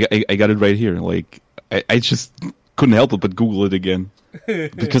 I got it right here. Like I just couldn't help it but Google it again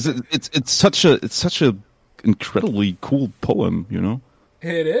because it's such a incredibly cool poem,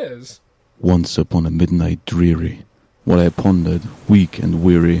 It is. Once upon a midnight dreary, while I pondered, weak and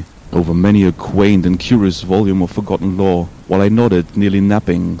weary, over many a quaint and curious volume of forgotten lore, while I nodded, nearly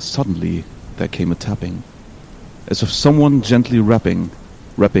napping, suddenly there came a tapping, as of someone gently rapping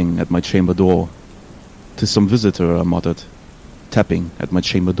at my chamber door. 'Tis some visitor, I muttered, tapping at my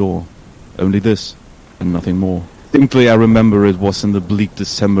chamber door. Only this, and nothing more. Distinctly I remember it was in the bleak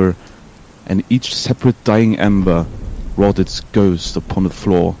December, and each separate dying ember wrought its ghost upon the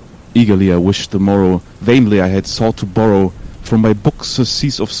floor, Eagerly I wished the morrow, vainly I had sought to borrow from my books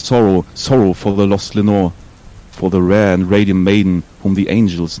surcease of sorrow, sorrow for the lost Lenore, for the rare and radiant maiden whom the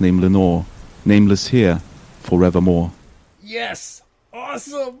angels name Lenore, nameless here forevermore. Yes!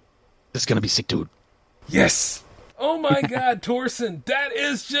 Awesome! This is gonna be sick, dude. Yes! Oh my god, Torsen, that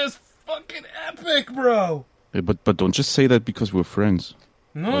is just fucking epic, bro! Yeah, but don't just say that because we're friends.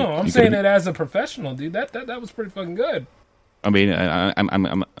 No, Like, I'm saying it as a professional, dude. That was pretty fucking good. I mean,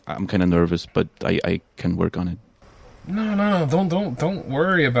 I'm kind of nervous, but I can work on it. No, don't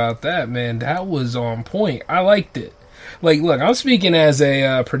worry about that, man. That was on point. I liked it. Like, look, I'm speaking as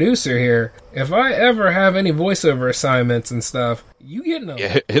a producer here. If I ever have any voiceover assignments and stuff, you getting them.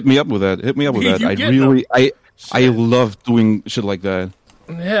 Yeah, hit me up with that. Hit me up with that. I love doing shit like that.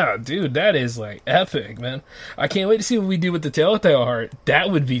 Yeah, dude, that is like epic, man. I can't wait to see what we do with the Telltale Heart. That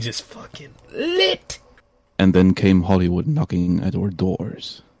would be just fucking lit. And then came Hollywood knocking at our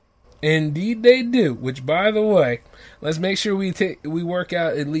doors. Indeed they do. Which, by the way, let's make sure we work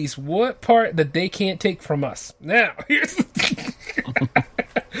out at least what part that they can't take from us. Now, here's the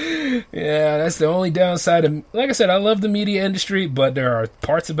yeah, that's the only downside of, like I said, I love the media industry, but there are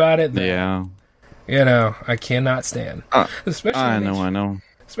parts about it that, you know, I cannot stand. I know.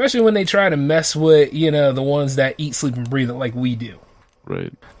 Especially when they try to mess with, you know, the ones that eat, sleep, and breathe it like we do.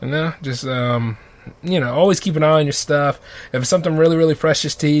 Right. You know, just, you know, always keep an eye on your stuff. If it's something really, really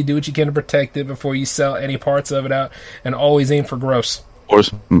precious to you, do what you can to protect it before you sell any parts of it out, and always aim for gross. Of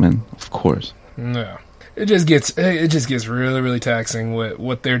course, man. Of course. No. It just gets really, really taxing with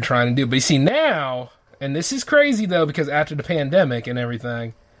what they're trying to do. But you see now, and this is crazy though, because after the pandemic and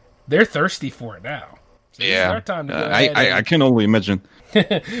everything, they're thirsty for it now. So this is our time to go ahead I can only imagine.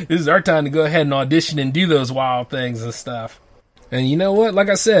 This is our time to go ahead and audition and do those wild things and stuff. And you know what? Like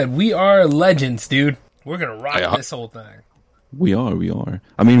I said, we are legends, dude. We're gonna rock this whole thing. We are.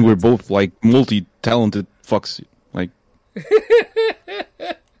 I mean, we're both like multi-talented fucks. Like,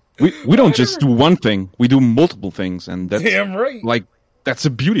 we don't just do one thing. We do multiple things, and that's damn right. Like, that's the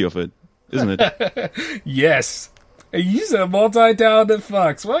beauty of it, isn't it? Yes. And you said multi-talented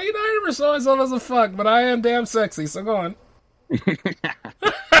fucks. Well, you know, I never saw myself as a fuck, but I am damn sexy. So go on.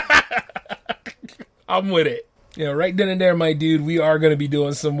 I'm with it. You know, right then and there, my dude, we are going to be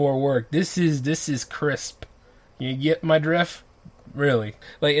doing some more work. This is crisp. You get my drift? Really.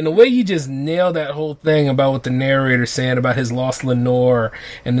 Like, in the way you just nailed that whole thing about what the narrator's saying about his lost Lenore,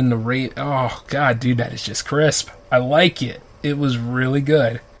 and then the rape. Oh, God, dude, that is just crisp. I like it. It was really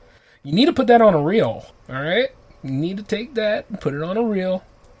good. You need to put that on a reel, all right? You need to take that and put it on a reel.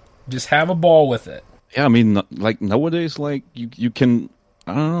 Just have a ball with it. Yeah, I mean, like, nowadays, like, you can,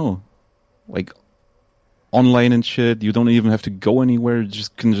 I don't know, like, online and shit, you don't even have to go anywhere, you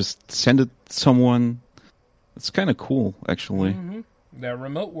can just send it to someone. It's kind of cool, actually. Mm-hmm. That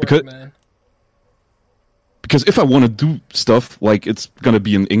remote work, man. Because if I want to do stuff, like, it's gonna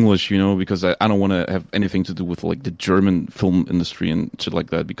be in English, you know, because I don't want to have anything to do with, like, the German film industry and shit like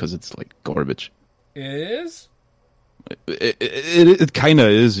that, because it's, like, garbage. It is? It kind of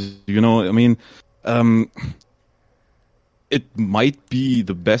is, you know, I mean, it might be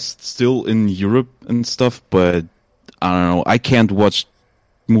the best still in Europe and stuff, but I don't know. I can't watch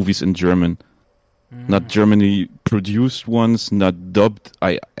movies in German. Not Germany produced ones, not dubbed.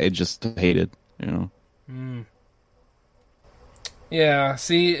 I just hate it, you know. Yeah,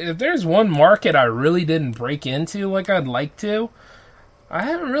 see, if there's one market I really didn't break into like I'd like to, I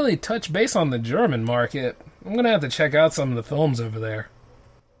haven't really touched base on the German market. I'm going to have to check out some of the films over there.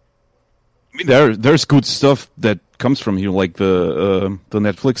 I mean, there's good stuff that comes from here, like the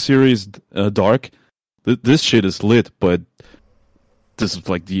Netflix series Dark. This shit is lit, but this is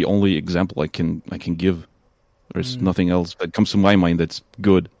like the only example I can give. There's nothing else that comes to my mind that's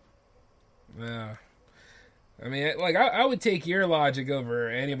good. Yeah, I mean, like I would take your logic over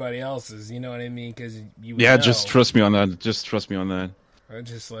anybody else's. You know what I mean? Because you would know. Just trust me on that. I'm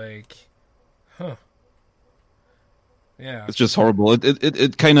just like, huh? Yeah, it's just horrible.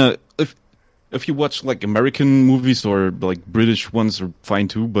 It kind of if you watch like American movies or like British ones are fine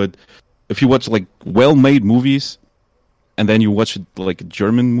too, but if you watch like well-made movies and then you watch like a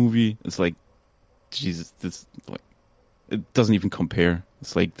German movie, it's like, Jesus, this like it doesn't even compare.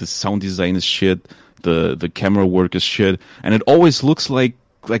 It's like the sound design is shit, the camera work is shit, and it always looks like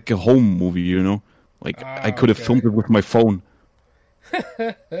a home movie, you know? Like I could have filmed it with my phone.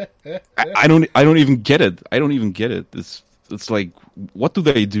 I don't even get it. It's like, what do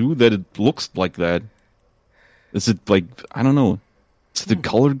they do that it looks like that? Is it like, I don't know. It's the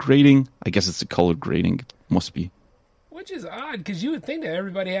color grading? I guess it's the color grading. It must be. Which is odd, because you would think that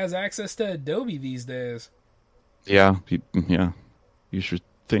everybody has access to Adobe these days. Yeah. You should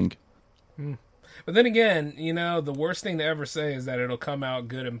think. But then again, the worst thing to ever say is that it'll come out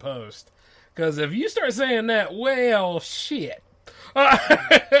good in post. Because if you start saying that, well, shit.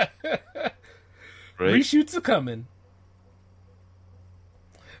 Right? Reshoots are coming.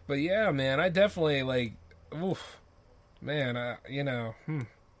 But yeah, man, I definitely, man,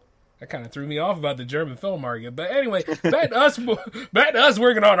 that kind of threw me off about the German film market. But anyway, back to us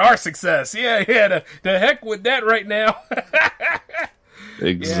working on our success. Yeah, the heck with that right now.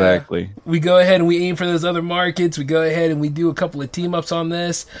 Exactly. Yeah. We go ahead and we aim for those other markets. We go ahead and we do a couple of team ups on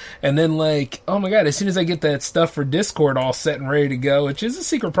this. And then, oh my God, as soon as I get that stuff for Discord all set and ready to go, which is a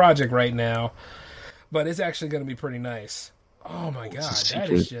secret project right now, but it's actually going to be pretty nice. Oh my God,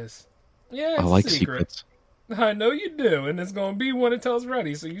 that is just... Yeah, it's I like a secret. secrets. I know you do, and it's going to be when until it's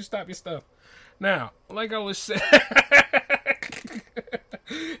ready, so you stop your stuff. Now, like I was saying...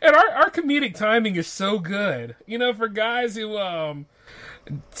 and our comedic timing is so good. For guys who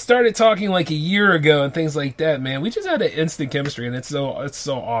started talking like a year ago and things like that, man, we just had an instant chemistry, and it's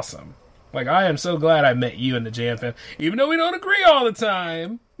so awesome. Like, I am so glad I met you in the Jam Fam, even though we don't agree all the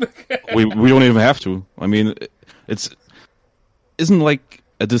time. we don't even have to. I mean, isn't like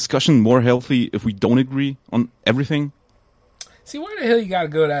a discussion more healthy if we don't agree on everything? See, why the hell you gotta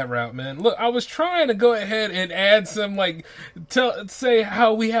go that route, man? Look, I was trying to go ahead and add some, say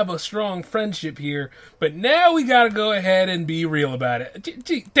how we have a strong friendship here, but now we gotta go ahead and be real about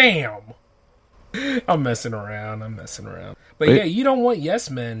it. Damn! I'm messing around. But yeah, you don't want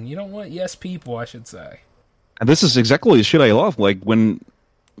yes men. You don't want yes people, I should say. And this is exactly the shit I love.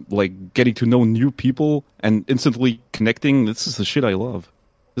 Getting to know new people and instantly connecting. This is the shit I love.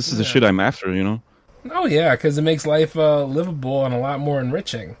 This is the shit I'm after, Oh yeah, because it makes life livable and a lot more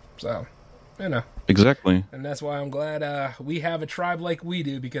enriching. So, Exactly. And that's why I'm glad we have a tribe like we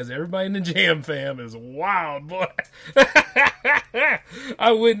do, because everybody in the Jam Fam is wild, boy.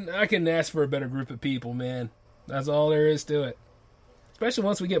 I couldn't ask for a better group of people, man. That's all there is to it. Especially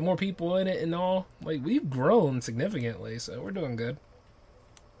once we get more people in it and all. We've grown significantly, so we're doing good.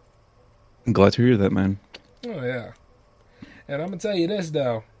 I'm glad to hear that, man. Oh, yeah. And I'm going to tell you this,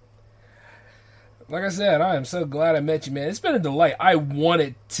 though. Like I said, I am so glad I met you, man. It's been a delight. I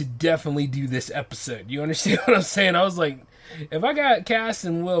wanted to definitely do this episode. You understand what I'm saying? I was like, if I got Cass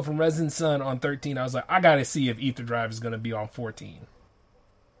and Will from Resident Sun on 13, I was like, I got to see if Etherdrive is going to be on 14.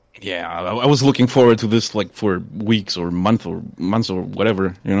 Yeah, I was looking forward to this for weeks or months or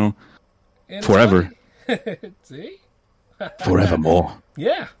whatever, And forever. See? Forevermore.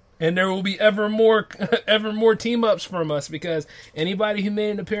 Yeah. And there will be ever more team ups from us, because anybody who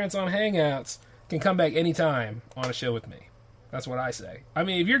made an appearance on Hangouts can come back anytime on a show with me. That's what I say. I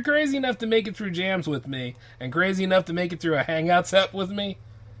mean, if you're crazy enough to make it through jams with me, and crazy enough to make it through a Hangouts app with me,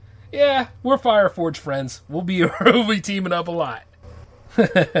 yeah, we're Fireforge friends. We'll be teaming up a lot.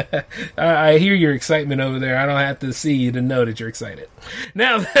 I hear your excitement over there. I don't have to see you to know that you're excited.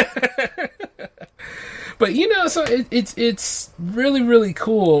 Now, but so it's really, really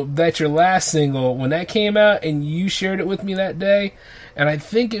cool that your last single, when that came out and you shared it with me that day, and I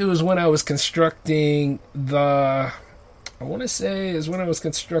think it was when I was constructing a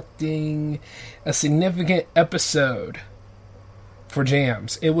significant episode for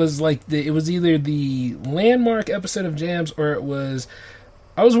Jams. It was it was either the landmark episode of Jams, or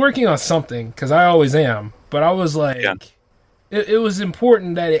I was working on something, because I always am, but I was like, yeah. It was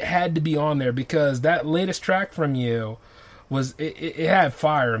important that it had to be on there, because that latest track from you it had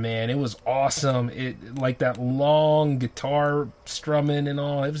fire, man. It was awesome. It that long guitar strumming and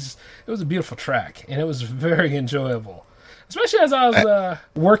all. It was a beautiful track, and it was very enjoyable, especially as I was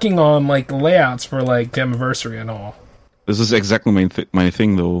working on layouts for Jamiversary and all. This is exactly my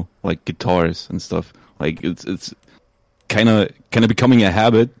thing though, guitars and stuff. It's kind of becoming a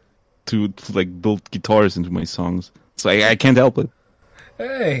habit to build guitars into my songs. So I can't help it.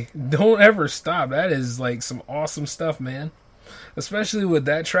 Hey, don't ever stop. That is some awesome stuff, man. Especially with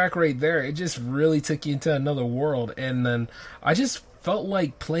that track right there. It just really took you into another world. And then I just felt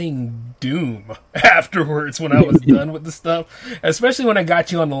like playing Doom afterwards when I was done with the stuff. Especially when I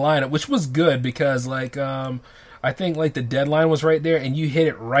got you on the lineup, which was good, because I think the deadline was right there and you hit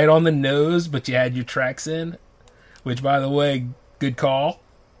it right on the nose, but you had your tracks in. Which, by the way, good call.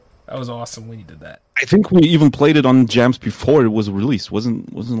 That was awesome when you did that. I think we even played it on jams before it was released.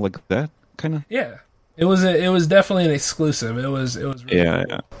 Wasn't like that kind of? Yeah, it was definitely an exclusive. It was really yeah,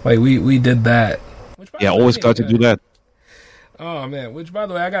 cool. Yeah. We did that. Yeah, always got to do that. Oh man! Which, by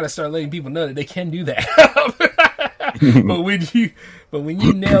the way, I got to start letting people know that they can do that. but when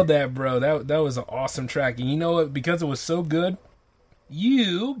you nailed that, bro, that was an awesome track. And you know what? Because it was so good,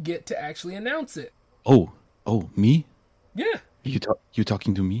 you get to actually announce it. Oh, me? Yeah. You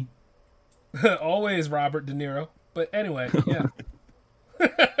talking to me? Always Robert De Niro. But anyway, yeah.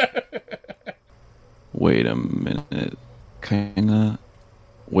 Wait a minute. Kinda.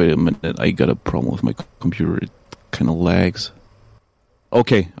 Wait a minute. I got a problem with my computer. It kind of lags.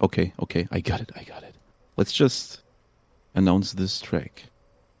 Okay. I got it. Let's just announce this track.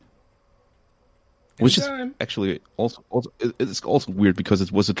 Which is actually also it's also weird because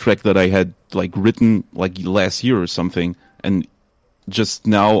it was a track that I had like written like last year or something, and just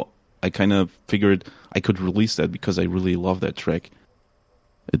now I kind of figured I could release that because I really love that track.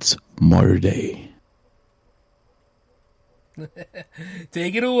 It's Martyr Day.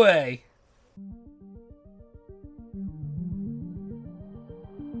 Take it away.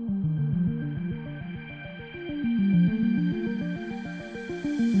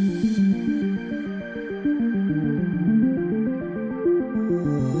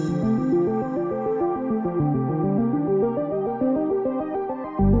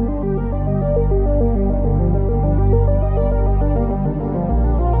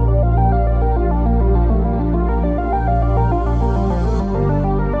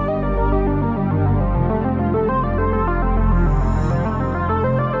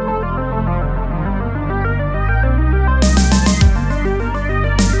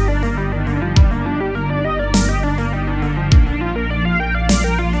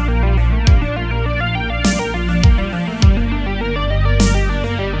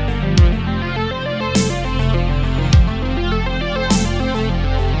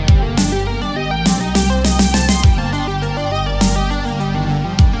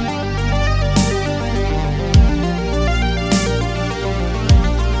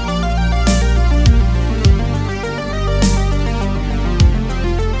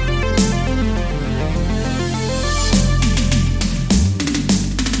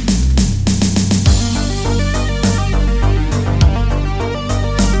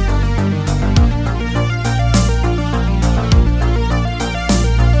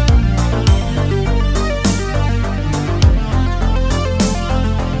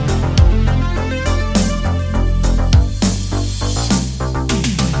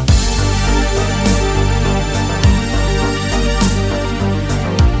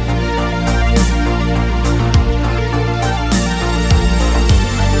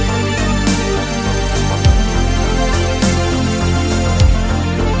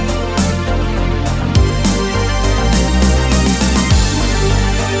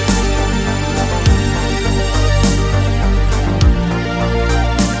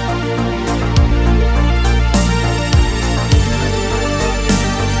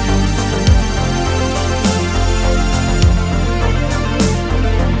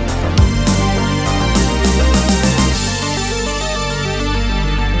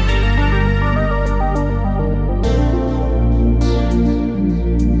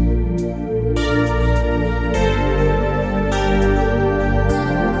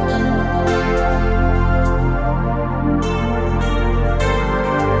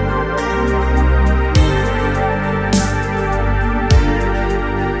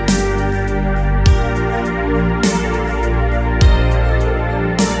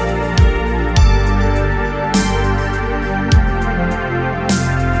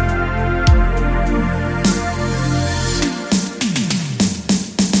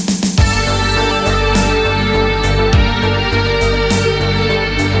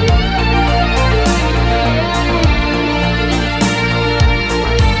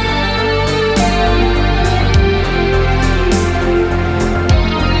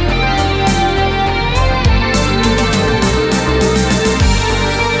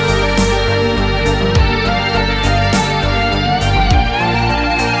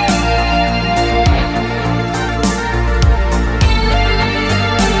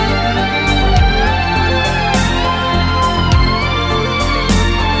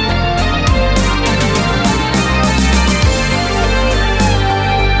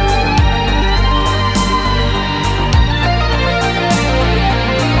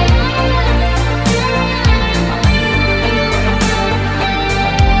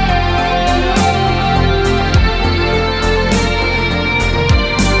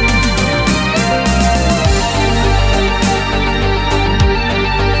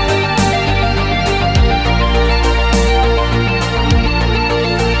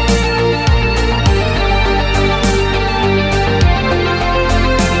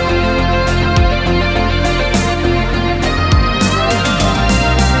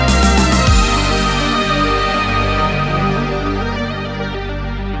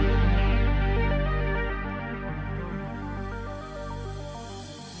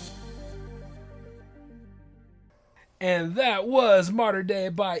 And that was Modern Day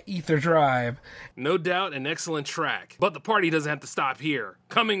by Etherdrive. No doubt an excellent track, but the party doesn't have to stop here.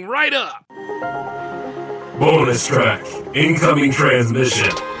 Coming right up! Bonus track, incoming transmission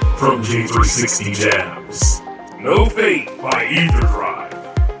from J360 Jams. No Fate by Etherdrive.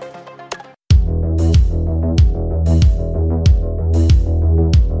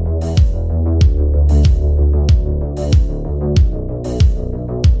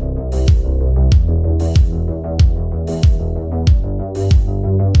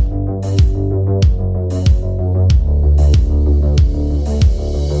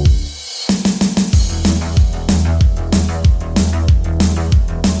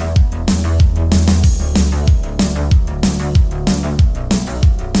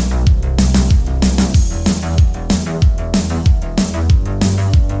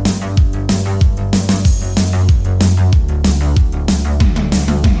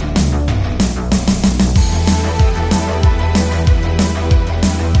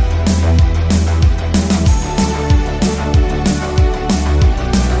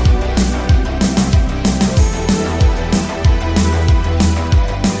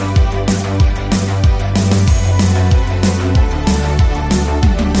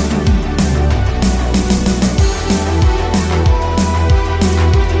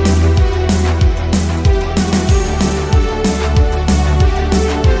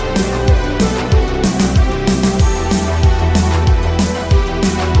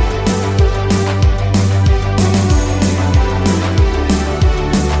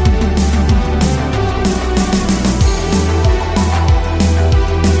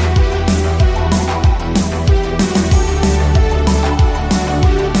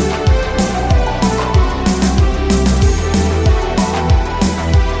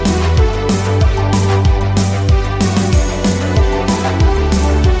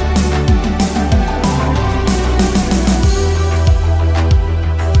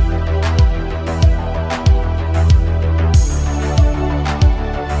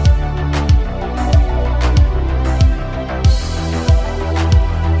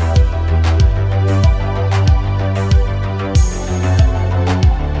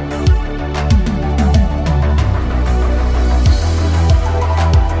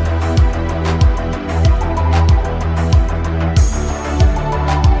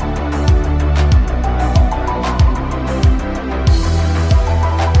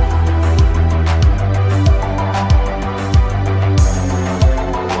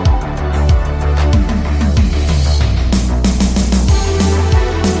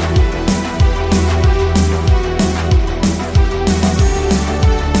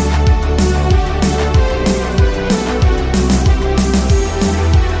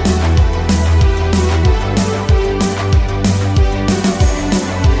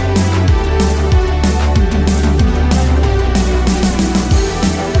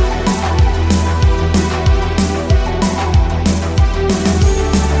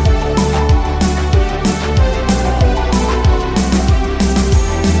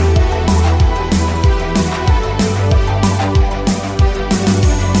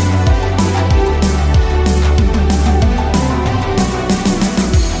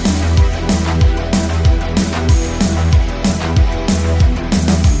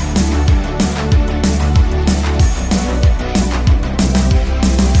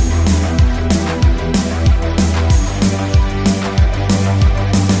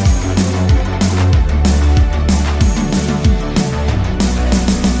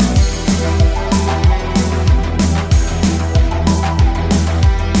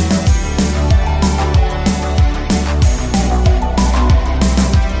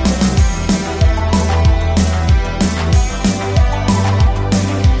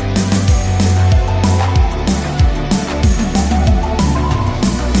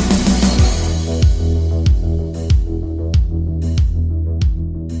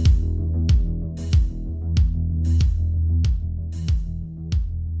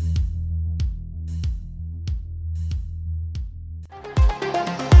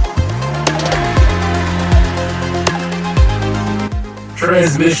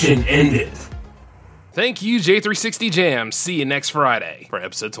 Transmission ended. Thank you, J360 Jams. See you next Friday for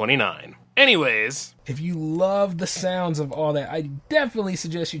episode 29. Anyways, if you love the sounds of all that, I definitely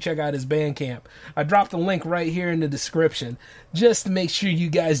suggest you check out his Bandcamp. I dropped the link right here in the description just to make sure you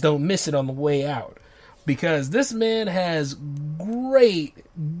guys don't miss it on the way out. Because this man has great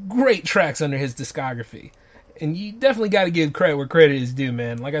tracks under his discography. And you definitely got to give credit where credit is due,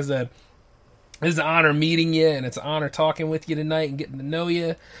 man. Like I said, it's an honor meeting you, and it's an honor talking with you tonight and getting to know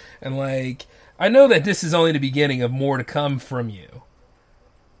you. And, like, I know that this is only the beginning of more to come from you.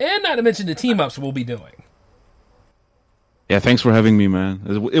 And not to mention the team-ups we'll be doing. Yeah, thanks for having me, man.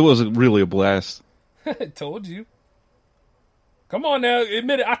 It was really a blast. I told you. Come on now,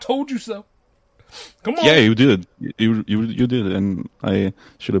 admit it. I told you so. Come on. Yeah, you did. You did, and I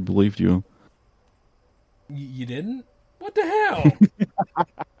should have believed you. You didn't? What the hell?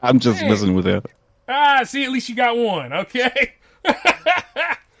 I'm just messing with that. See, at least you got one, okay?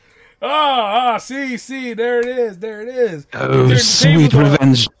 See, there it is. Oh, sweet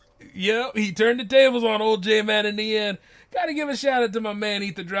revenge. Yep, he turned the tables on old J-Man in the end. Gotta give a shout out to my man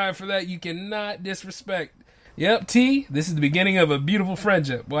Etherdrive for that. You cannot disrespect. Yep, T, this is the beginning of a beautiful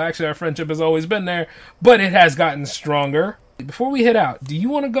friendship. Well, actually, our friendship has always been there, but it has gotten stronger. Before we head out, do you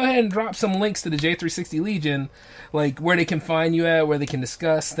want to go ahead and drop some links to the J360 Legion, like where they can find you at, where they can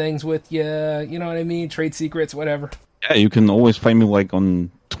discuss things with you, you know what I mean, trade secrets, whatever? Yeah, you can always find me like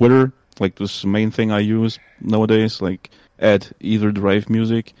on Twitter, like this is the main thing I use nowadays, like at Etherdrive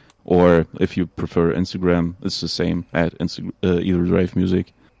Music, or if you prefer Instagram, it's the same at Etherdrive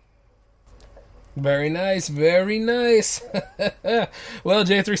Music. Very nice, very nice. Well,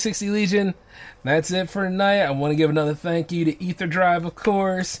 J360 Legion, that's it for tonight. I want to give another thank you to Etherdrive, of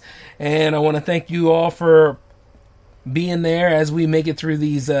course, and I want to thank you all for being there as we make it through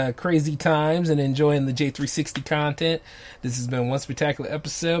these crazy times and enjoying the J360 content. This has been one spectacular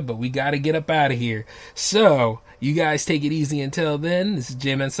episode, but we got to get up out of here. So, you guys take it easy until then. This is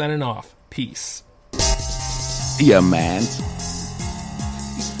J-Man signing off. Peace. Yeah, man.